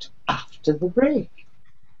ourselves out after the break.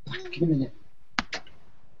 Back in a minute.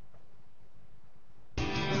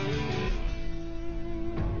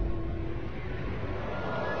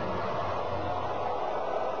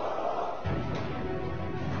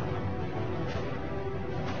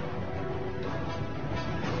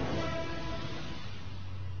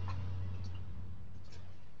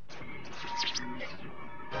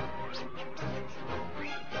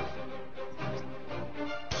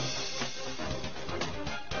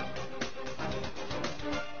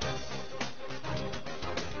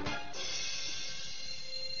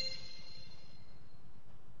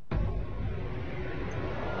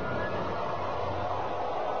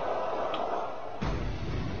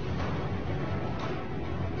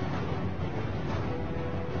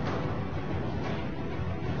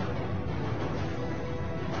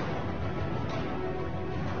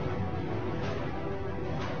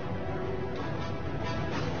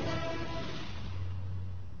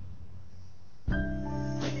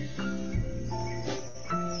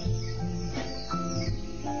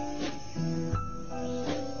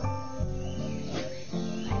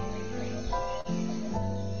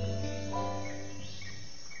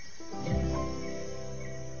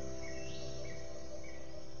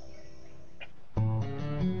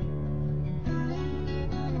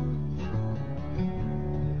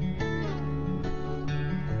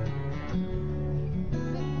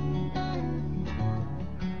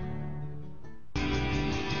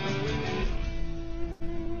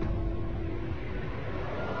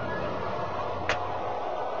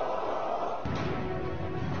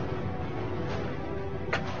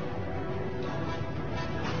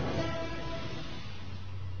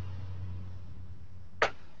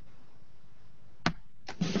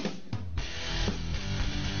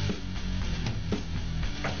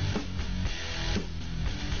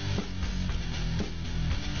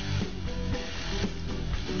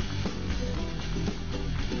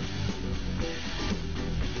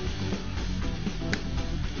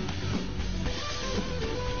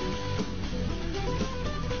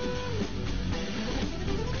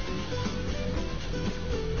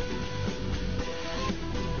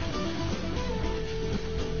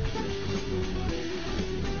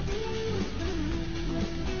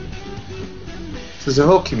 There's a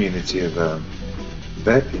whole community of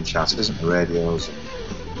vaping chat, isn't there? Radios,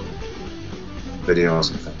 and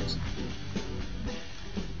videos and things.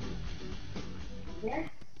 Yeah.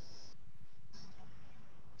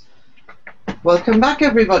 Welcome back,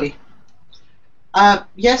 everybody.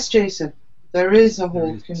 Yes, Jason, there is a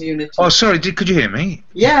whole community. Oh, sorry, could you hear me?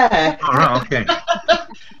 Yeah. All right, okay.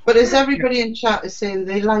 But as everybody in chat is saying,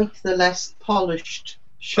 they like the less polished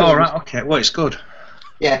shows. All right, okay. Well, it's good.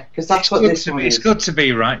 Yeah, because that's what this one is. It's good to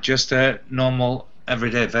be just a normal,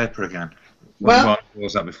 everyday vapor again. Well, I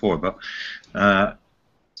was that before, but.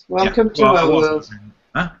 Welcome to our world.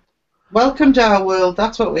 Huh? Welcome to our world.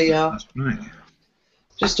 That's what we are. That's right.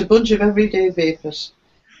 Just a bunch of everyday vapors.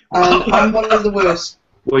 And I'm one of the worst.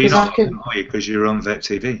 Well, you're 'Cause not, are you? Because you're on Vape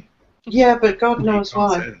TV. Yeah, but God knows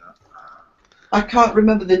why. I can't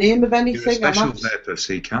remember the name of anything. You're a special vapor,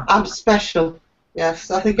 C-Cat. I'm special.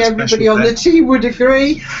 Yes, I think A everybody special on the vapor. team would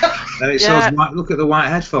agree. Then it says, look at the white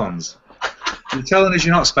headphones. You're telling us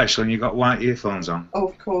you're not special and you've got white earphones on. Oh,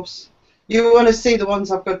 of course. You want to see the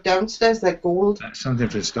ones I've got downstairs? They're gold. That's something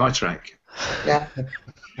for Star Trek. Yeah.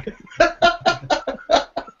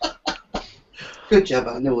 Good job,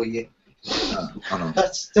 I know you. I know.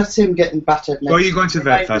 That's him getting battered. So are you going to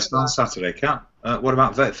Vape Fest on Saturday, Kat? What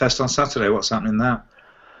about Vape Fest on Saturday? What's happening there?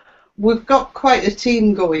 We've got quite a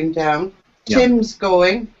team going down. Yeah. Tim's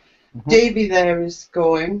going. Davey there is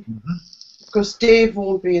going. Because Dave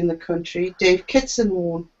won't be in the country. Dave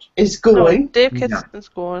Kitson is going. No, Dave Kitson's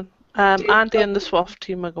going. Andy and the SWAF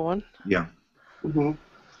team are going. Yeah.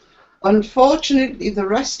 Unfortunately, the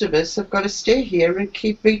rest of us have got to stay here and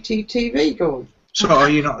keep BTTV going. So are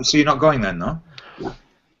you not? So you're not going then, no? No.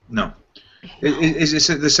 No. Is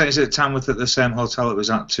it the same? Is it Tamworth at the same hotel it was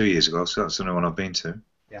at 2 years ago? So that's the only one I've been to.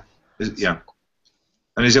 Yeah. Yeah.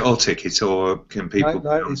 And is it all tickets or can people?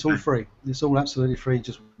 No, it's all free. It's all absolutely free.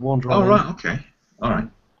 Just wander Oh on. right, okay, all right.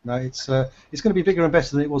 No, it's going to be bigger and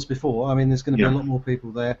better than it was before. I mean, there's going to be a lot more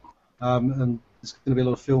people there, and there's going to be a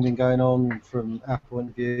lot of filming going on from our point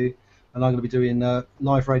of view. And I'm going to be doing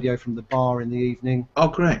live radio from the bar in the evening. Oh,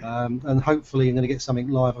 great. And hopefully I'm going to get something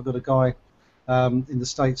live. I've got a guy in the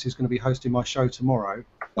States who's going to be hosting my show tomorrow.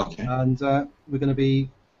 Okay. And we're going to be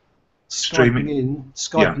Streaming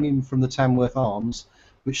Skyping in from the Tamworth Arms,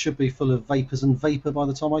 which should be full of vapors and vapor by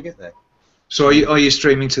the time I get there. So are you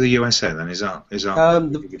streaming to the USA then? Is that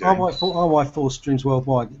Our wife 4 streams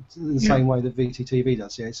worldwide in the same way that VTTV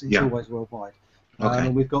does. Yeah, it's always worldwide. Okay.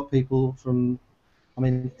 And we've got people from, I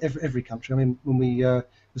mean, every country. I mean, when we,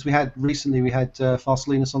 as we had recently, we had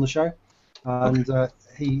Farsalinas on the show, and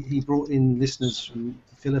he brought in listeners from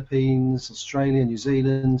the Philippines, Australia, New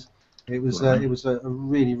Zealand. It was a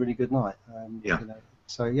really good night. You know,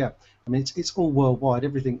 so yeah, I mean, it's all worldwide.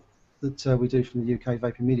 Everything that we do from the UK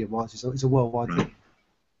vaping media wise is a worldwide thing.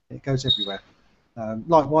 It goes everywhere.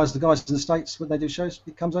 Likewise, the guys in the States, when they do shows,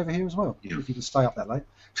 it comes over here as well. If you can stay up that late.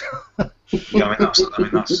 Yeah, I mean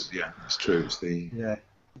that's it's true. It's the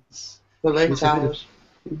The late hours.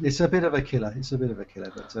 It's a bit of a killer.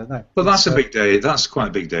 But no. But that's a big day. That's quite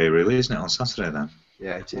a big day, really, isn't it? On Saturday then.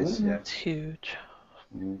 Yeah, it is. Yeah, it's huge.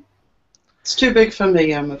 It's too big for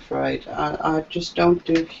me, I'm afraid. I just don't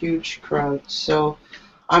do huge crowds, so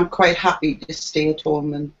I'm quite happy to stay at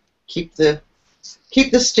home and keep the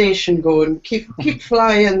station going, keep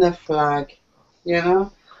flying the flag, you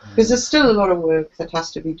know, because there's still a lot of work that has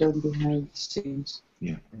to be done behind the scenes.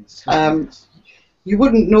 Yeah. You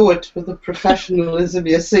wouldn't know it with the professionalism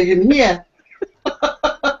you're seeing here.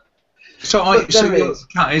 So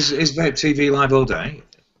Kat, is Vape TV live all day?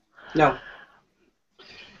 No.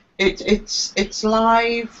 It's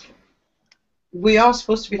live. We are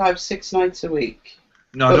supposed to be live 6 nights a week.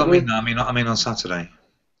 No, I don't mean that. I mean on Saturday.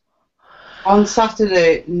 On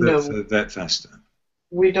Saturday, no. For Vape Fest.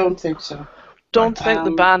 We don't think so. Don't think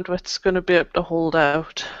the bandwidth's going to be able to hold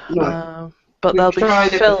out. No. But they'll be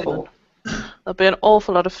filming. Before. There'll be an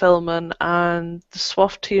awful lot of filming, and the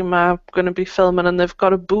SWAF team are going to be filming, and they've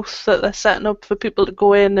got a booth that they're setting up for people to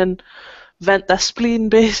go in and vent their spleen,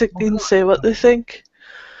 basically, and say what they think.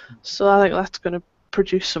 So I think that's going to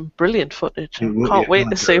produce some brilliant footage. Can't wait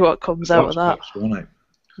to see what comes out of that.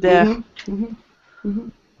 Yeah.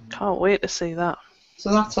 Can't wait to see that.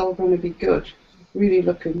 So that's all going to be good. Really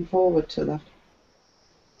looking forward to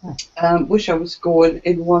that. Wish I was going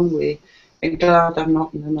in one way, and glad I'm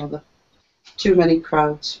not in another. Too many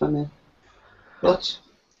crowds for me. But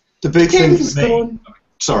the big thing for me. Going.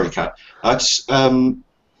 Sorry, Kat. I'm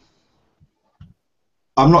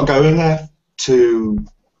not going there to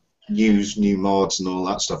use new mods and all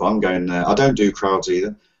that stuff. I'm going there. I don't do crowds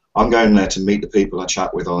either. I'm going there to meet the people I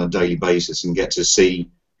chat with on a daily basis and get to see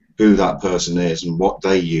who that person is and what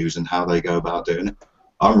they use and how they go about doing it.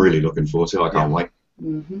 I'm really looking forward to it. I can't wait.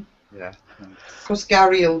 Yeah. Of course,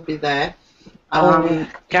 Gary will be there.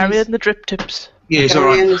 Gary and the drip tips. Yeah, he's all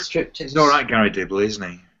Gary and right. the strip tips. He's all right, Gary Dibble,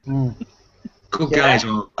 isn't he? Good guy as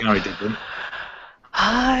well, Gary Dibble.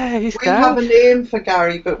 Hi, he's We have a name for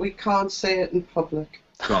Gary, but we can't say it in public.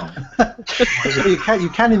 Go on. you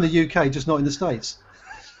can in the UK, just not in the States.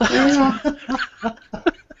 Yeah.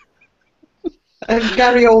 And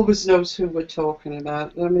Gary always knows who we're talking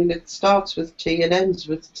about. I mean, it starts with T and ends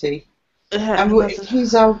with T. Yeah, And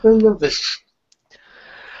he's our beloved.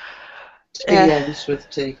 T ends with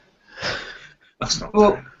T. That's not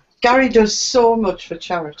Well, fair. Gary does so much for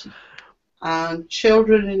charity. And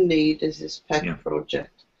Children in Need is his pet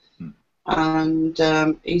project. And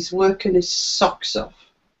he's working his socks off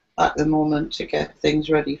at the moment to get things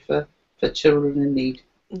ready for Children in Need.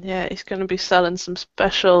 Yeah, he's going to be selling some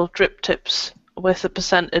special drip tips with a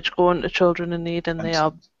percentage going to Children in Need, and they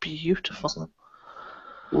are beautiful.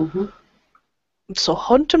 So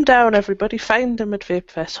hunt him down, everybody. Find him at Vape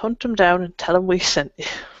Fest. Hunt him down and tell him we sent you.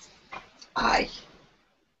 Aye.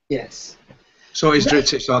 Yes. So his drip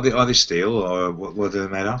tips, are they steel or what are they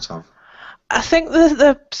made out of? I think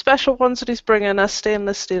the special ones that he's bringing are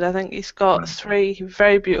stainless steel. I think he's got 3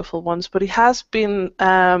 very beautiful ones, but he has been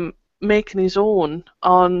making his own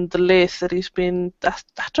on the lathe that he's been. I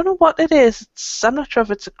don't know what it is. I'm not sure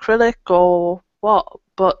if it's acrylic or what,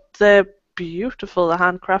 but they're beautiful. The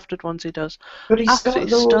handcrafted ones he does. But he's Absolutely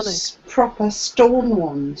got those stunning. proper stone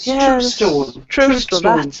ones. Yes, True stone. True stone.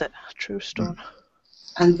 That's it. True stone.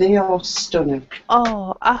 And they are stunning.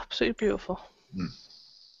 Oh, absolutely beautiful.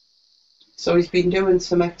 So he's been doing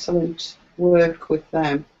some excellent work with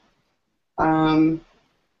them. And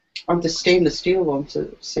the stainless steel ones,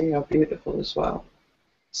 say, are beautiful as well.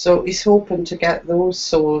 So he's hoping to get those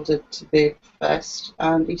sold at Vape Fest,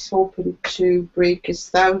 and he's hoping to break his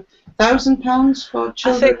 £1,000 for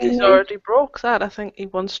Children. I think he's already broke that. I think he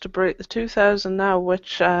wants to break the 2,000 now,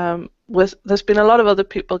 which there's been a lot of other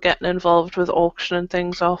people getting involved with auctioning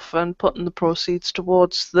things off and putting the proceeds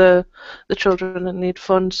towards the Children in Need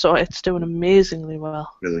fund, so it's doing amazingly well.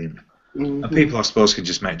 Brilliant. And people, I suppose, can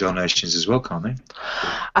just make donations as well, can't they?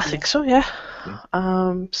 I think so, yeah.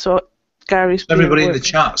 So Gary's everybody in the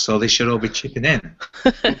chat, so they should all be chipping in.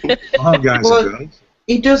 Oh, guys and girls.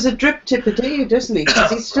 He does a drip tip a day, doesn't he?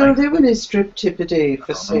 Because he's still doing his drip tip a day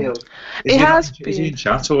for sale. He has been. Is he in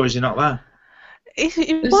chat or is he not there?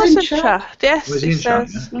 He was in chat. Yes, Was he in chat?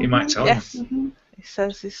 Yeah? He might tell you. He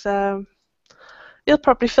says he's he'll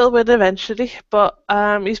probably fill with it eventually, but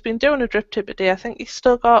he's been doing a drip tip a day. I think he's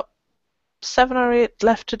still got 7 or 8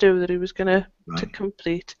 left to do that he was going to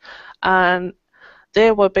complete, and they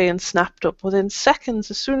were being snapped up within seconds.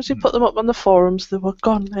 As soon as he put them up on the forums, they were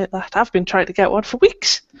gone like that. I've been trying to get one for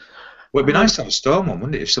weeks. Well, it'd be nice to have a stone one,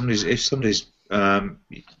 wouldn't it? If somebody's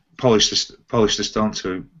polished the stone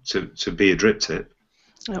to be a drip tip.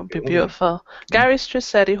 That would be beautiful. Gary's just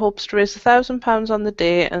said he hopes to raise £1,000 on the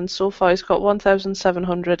day, and so far he's got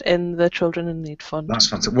 1,700 in the Children in Need fund. That's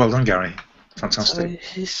fantastic. Well done, Gary. Fantastic.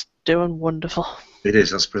 So he's doing wonderful. It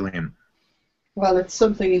is. That's brilliant. Well, it's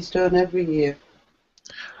something he's done every year.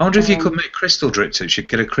 I wonder if you could make crystal drip tips. You'd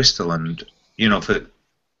get a crystal and, for...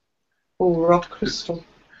 Oh, rock crystal.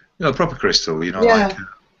 Proper crystal, like...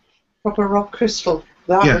 proper rock crystal.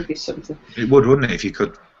 That would be something. It would, wouldn't it, if you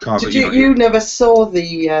could carve it? You never saw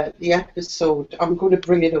the episode. I'm going to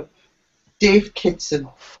bring it up. Dave Kitson.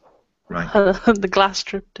 Right. The glass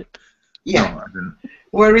drip tip. Yeah. No, I didn't.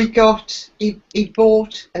 Where he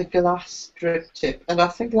bought a glass drip tip, and I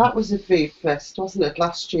think that was at Vape Fest, wasn't it,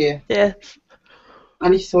 last year? Yeah.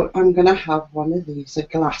 And he thought, I'm going to have one of these, a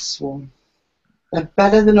glass one. They're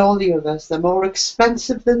better than all the others. They're more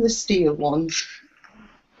expensive than the steel ones.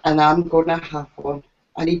 And I'm going to have one.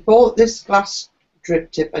 And he bought this glass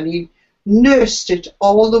drip tip and he nursed it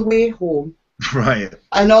all the way home. Right.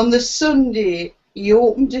 And on the Sunday, he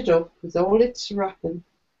opened it up with all its wrapping.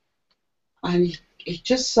 And he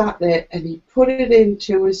just sat there and he put it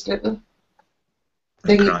into his little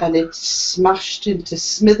thing, and it smashed into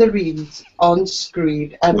smithereens on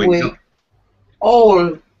screen, and we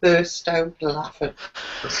all burst out laughing.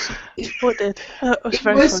 What did? That was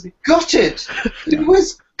very funny. Gutted. He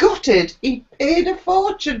was gutted. He paid a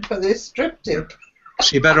fortune for this drip tip.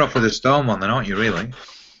 So you're better off with a stone one, then, aren't you? Really?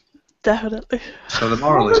 Definitely. So the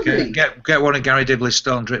moral is get one of Gary Dibley's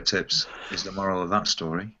stone drip tips. Is the moral of that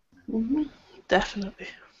story? Mm-hmm. Definitely.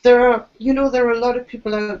 There are a lot of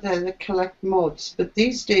people out there that collect mods, but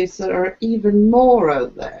these days there are even more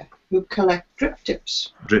out there who collect drip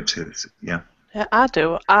tips. Drip tips, yeah. Yeah, I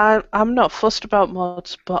do. I'm not fussed about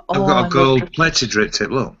mods, but I've oh, got I a love gold plated drip tip.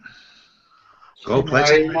 Look, gold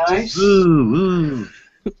Very plated. nice. Ooh, ooh.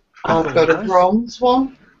 I've got a bronze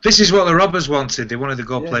one. This is what the robbers wanted. They wanted the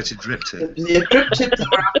gold plated drip tip. The drip tips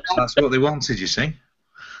are out there. That's what they wanted. You see.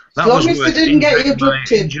 That As long was as they worth didn't get your drip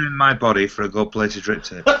tip. injuring my body for a gold plated drip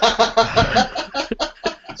tip.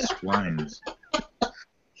 Swines.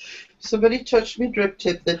 Somebody touched me drip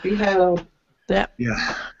tip, they'd be hell on. Yeah.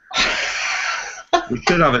 Yeah. We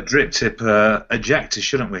should have a drip tip ejector,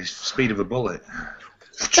 shouldn't we? Speed of a bullet.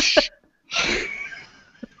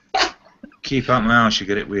 Keep out my house, you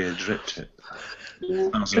get it with a drip tip. Yeah.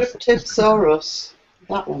 Drip tips are us.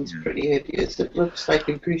 That one's pretty hideous. It looks like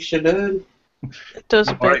a Grecian urn. It does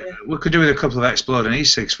a bit. We could do with a couple of exploding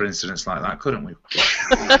e-cigs for incidents like that, couldn't we?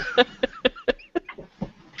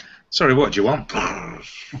 Sorry, what do you want?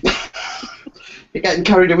 You're getting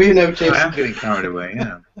carried away now, Jason. I am getting carried away,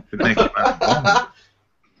 yeah. Could make it back bomb.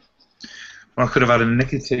 Or I could have had a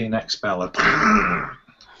nicotine expeller.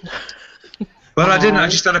 But I didn't. I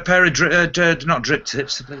just had a pair of not drip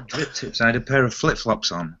tips, drip tips. I had a pair of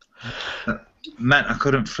flip-flops on. That meant I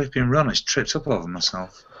couldn't flipping run. I just tripped up over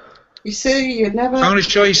myself. You see, you never... I'm going to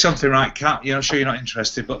show you something, right, Kat? I'm sure you're not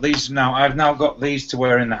interested, but these now, I've now got these to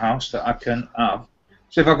wear in the house that I can have.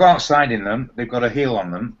 So if I go outside in them, they've got a heel on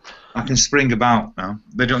them. I can spring about now.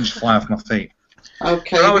 They don't just fly off my feet.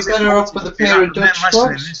 Okay, so we're better off with a pair of Dutch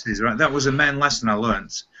gloves. This is, right? That was a main lesson I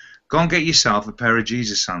learnt. Go and get yourself a pair of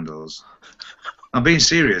Jesus sandals. I'm being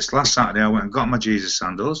serious. Last Saturday I went and got my Jesus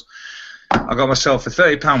sandals. I got myself a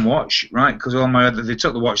 £30 watch, right? Because they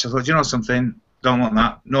took the watch. I thought, you know something? Don't want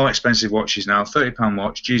that. No expensive watches now. £30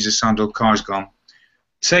 watch, Jesus sandal, car's gone.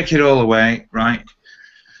 Take it all away, right?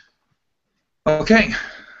 Okay.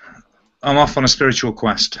 I'm off on a spiritual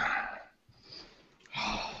quest.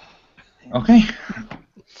 Okay.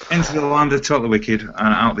 Into the land of totally wicked and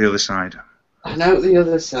out the other side. And out the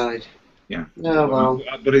other side. Yeah. Oh, well.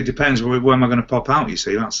 But it depends. Where am I going to pop out? You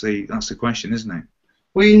see, that's the question, isn't it?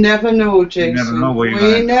 We never know, Jason. You never know where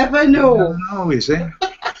we never know. You never know, you see.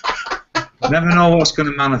 Never know what's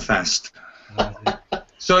going to manifest.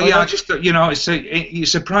 So yeah, just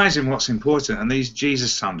it's surprising what's important, and these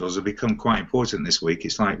Jesus sandals have become quite important this week.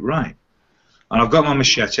 It's like right, and I've got my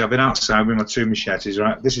machete. I've been outside with my 2 machetes.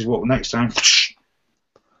 Right, this is what next time.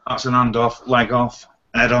 That's an hand off, leg off,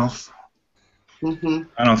 head off. And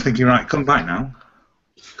I'm thinking, right, come back now.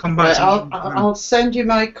 Come back. Right, I'll send you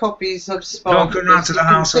my copies of Spark. Don't come round to the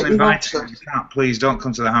house uninvited. You can't, please don't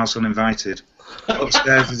come to the house uninvited.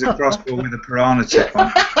 Upstairs there's a crossbow with a piranha tip on.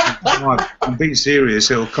 I'm being serious.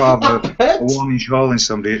 It'll carve a 1-inch hole in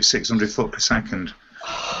somebody at 600 foot per second.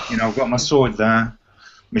 You know, I've got my sword there,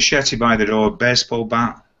 machete by the door, baseball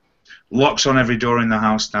bat, locks on every door in the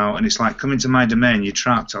house now, and it's like, come into my domain, you're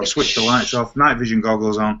trapped. I'll switch the lights off, night vision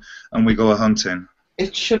goggles on, and we go hunting.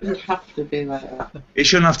 It shouldn't have to be like that. It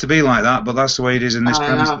shouldn't have to be like that, but that's the way it is in this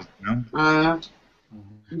premises. You know?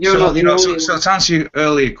 So to answer your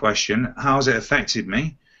earlier question, how has it affected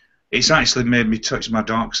me? It's actually made me touch my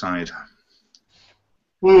dark side.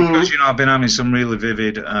 Because, I've been having some really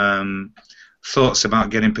vivid thoughts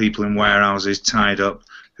about getting people in warehouses tied up.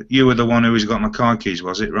 You were the one who's got my car keys,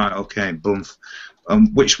 was it? Right, okay, bump.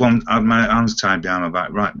 Which one had my hands tied behind my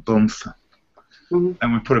back? Right, bump.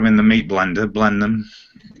 And we put them in the meat blender, blend them.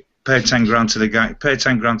 Pay 10 grand to the guy. Pay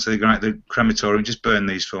 10 grand to the guy at the crematorium. Just burn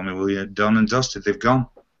these for me, will you? Done and dusted. They've gone.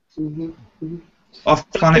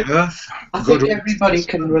 Off planet Earth. I think everybody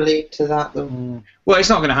can relate to that, though. Well, it's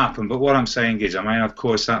not going to happen. But what I'm saying is, I mean, of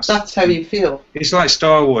course, that's how you feel. It's like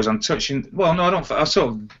Star Wars. I'm touching. Well, no, I don't. I sort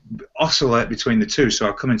of oscillate between the two, so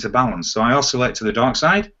I come into balance. So I oscillate to the dark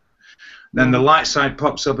side. Then the light side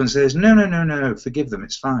pops up and says, "No, no, no, no, forgive them.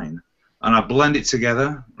 It's fine." And I blend it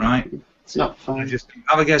together, right? It's not fine. I just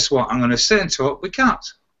have a guess what? I'm going to sit and talk with Kat.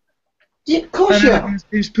 Yeah, of course you are.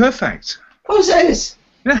 It's perfect. Of course it is.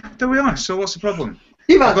 Yeah, there we are. So what's the problem?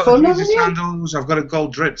 You've had fun, haven't you? Sandals, I've got a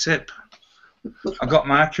gold drip tip. I got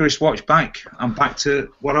my Accurate watch back. I'm back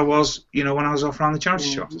to what I was, when I was off around the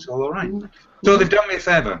charity shop. It's all right. So they've done me a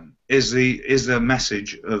favour. Is the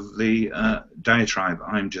message of the diatribe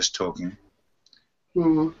I'm just talking.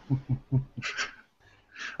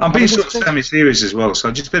 I'm being sort of semi-serious as well,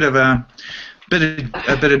 so just a bit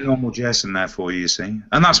of normal Jason there for you see,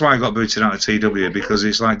 and that's why I got booted out of TW, because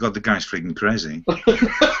it's like, God, the guy's freaking crazy.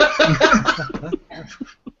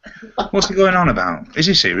 What's he going on about? Is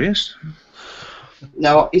he serious?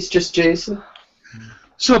 No, it's just Jason.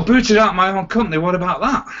 So booted out my own company. What about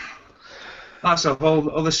that? That's a whole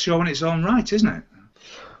other show in its own right, isn't it?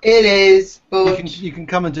 It is, but you can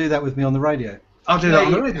come and do that with me on the radio. I'll do that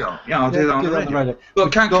on the radio. Yeah, I'll do that on the radio.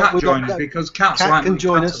 But can Kat join us? Because Kat's like can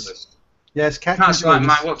join catalyst. us. Yes, Kat Kat's can join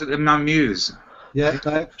like us. my muse. Yeah,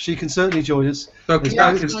 no, she can certainly join us. So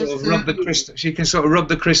Kat can sort of rub the crystal. She can sort of rub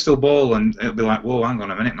the crystal ball, and it'll be like, whoa, hang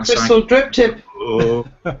on a minute, my Crystal drip tip. Oh,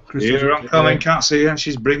 here I'm coming, Kat's here.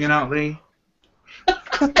 She's bringing out the.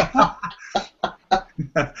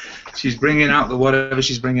 She's bringing out the whatever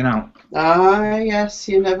she's bringing out. Ah, yes,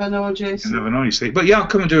 you never know, Jason. You never know, you see. But yeah, I'll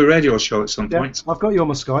come and do a radio show at some point. I've got you on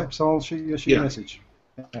my Skype, so I'll shoot you a message.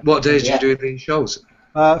 What days do you do these shows?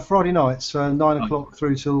 Friday nights, 9 o'clock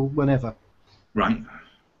through till whenever. Right.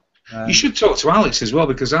 You should talk to Alex as well,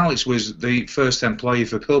 because Alex was the first employee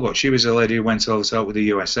for Pillbox. She was a lady who went over to help with the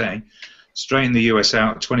USA. Straightened the US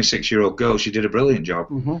out, 26-year-old girl. She did a brilliant job.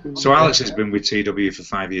 So Alex has been with TW for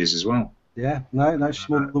 5 years as well. Yeah, no, she's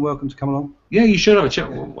more than welcome to come along. Yeah, you should have a chat.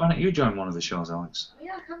 Well, why don't you join one of the shows, Alex?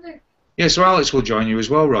 Yeah, I can do. Yeah, so Alex will join you as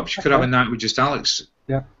well, Rob. She could have a night with just Alex.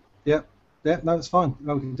 Yeah, no, it's fine.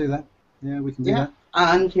 No, we can do that. Yeah, we can do that.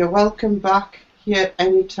 And you're welcome back here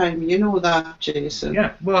anytime. You know that, Jason.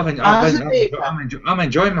 Yeah, well, I'm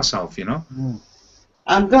enjoying myself, you know.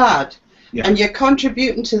 I'm glad. Yeah. And you're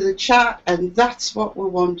contributing to the chat, and that's what we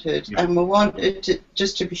wanted. Yeah. And we wanted to,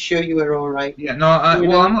 just to be sure you were all right. Yeah, no, I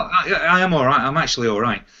am all right. I'm actually all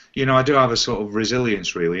right. You know, I do have a sort of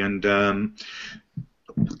resilience, really, and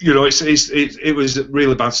you know, it was a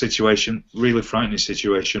really bad situation, really frightening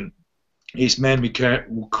situation. It's made me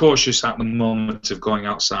cautious at the moment of going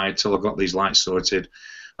outside till I've got these lights sorted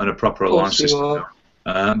and a proper alarm system.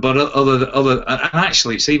 But and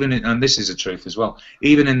actually, it's even and this is the truth as well.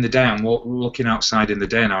 Even in the day, I'm looking outside in the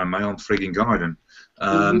day now in my own frigging garden.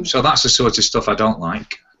 So that's the sort of stuff I don't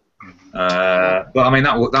like. But I mean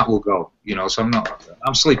that will go. You know, so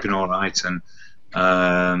I'm sleeping all right, and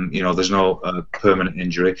you know, there's no permanent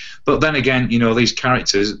injury. But then again, you know, these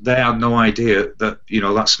characters, they had no idea that, you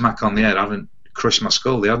know, that smack on the head hadn't crushed my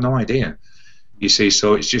skull. They had no idea. You see,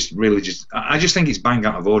 so it's just really I just think it's bang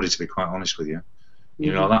out of order, to be quite honest with you.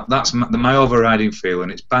 You know, that's my overriding feeling.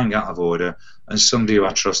 It's bang out of order, and somebody who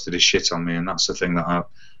I trusted is shit on me, and that's the thing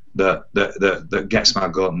that gets my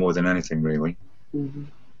goat more than anything, really. You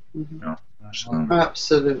know, so.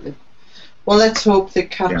 Absolutely. Well, let's hope they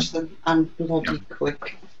catch them, and bloody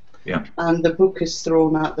quick. Yeah. And the book is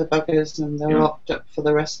thrown out the buggers, and they're locked up for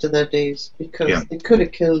the rest of their days, because they could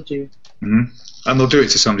have killed you. And they'll do it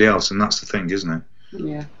to somebody else, and that's the thing, isn't it?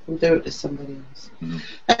 Yeah, we'll do it to somebody else.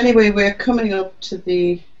 Anyway, we're coming up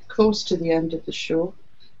to close to the end of the show.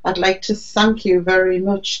 I'd like to thank you very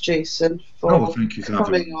much, Jason, for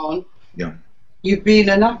coming on. Yeah. You've been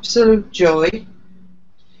an absolute joy.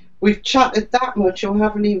 We've chatted that much, we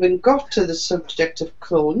haven't even got to the subject of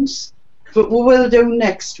clones, but we will do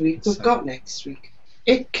next week. We've got next week.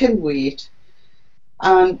 It can wait.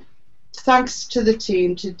 And thanks to the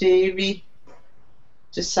team, to Davey,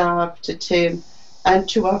 to Saab, to Tim, and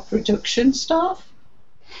to our production staff,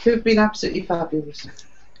 who've been absolutely fabulous.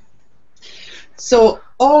 So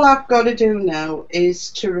all I've got to do now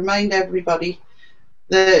is to remind everybody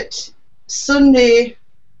that Sunday,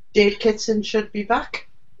 Dave Kitson should be back.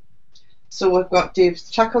 So we've got Dave's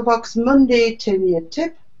Tackle Box. Monday, 10-year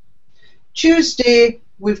tip. Tuesday,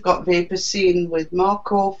 we've got Vapor Scene with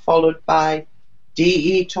Marco, followed by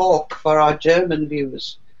DE Talk for our German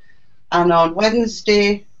viewers. And on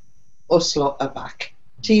Wednesday, us lot are back.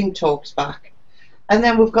 Team Talk's back. And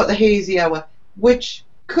then we've got the Hazey Hour, which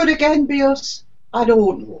could again be us. I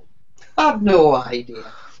don't know. I've no idea.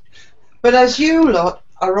 But as you lot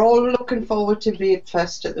are all looking forward to Vape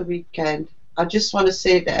Fest at the weekend, I just want to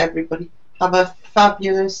say to everybody, have a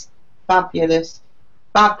fabulous, fabulous,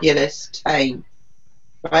 fabulous time.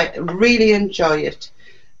 Right? Really enjoy it.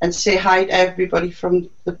 And say hi to everybody from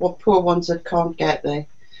the poor ones that can't get there.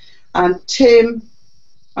 And Tim,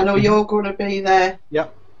 I know you're going to be there.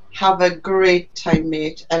 Yep. Have a great time,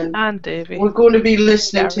 mate. And Davey. We're going to be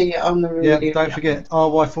listening to you on the radio. Yeah, don't forget,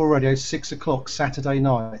 RY4 Radio, 6 o'clock Saturday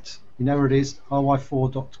night. You know where it is?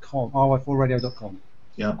 RY4.com, RY4radio.com.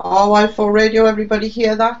 Yeah. RY4 Radio, everybody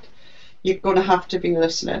hear that? You're going to have to be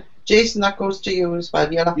listening. Jason, that goes to you as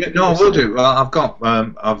well. You'll have to be listening. We'll do. Well, I've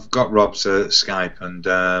got Rob's Skype, and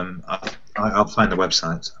I'll find the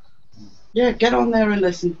website. Yeah, get on there and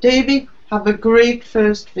listen. Davey, have a great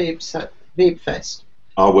first Vape Fest.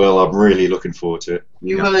 I will. I'm really looking forward to it.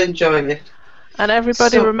 You will enjoy it. And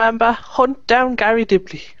everybody remember, hunt down Gary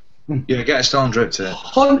Dibley. Yeah, get a stone drip to it.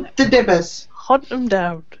 Hunt the dibbers. Hunt them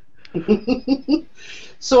down.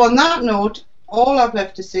 So on that note, all I've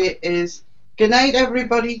left to say is good night,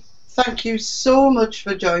 everybody. Thank you so much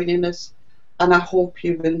for joining us, and I hope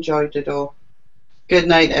you've enjoyed it all. Good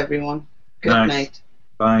night, everyone. Good night.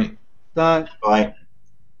 Bye. Bye. Bye.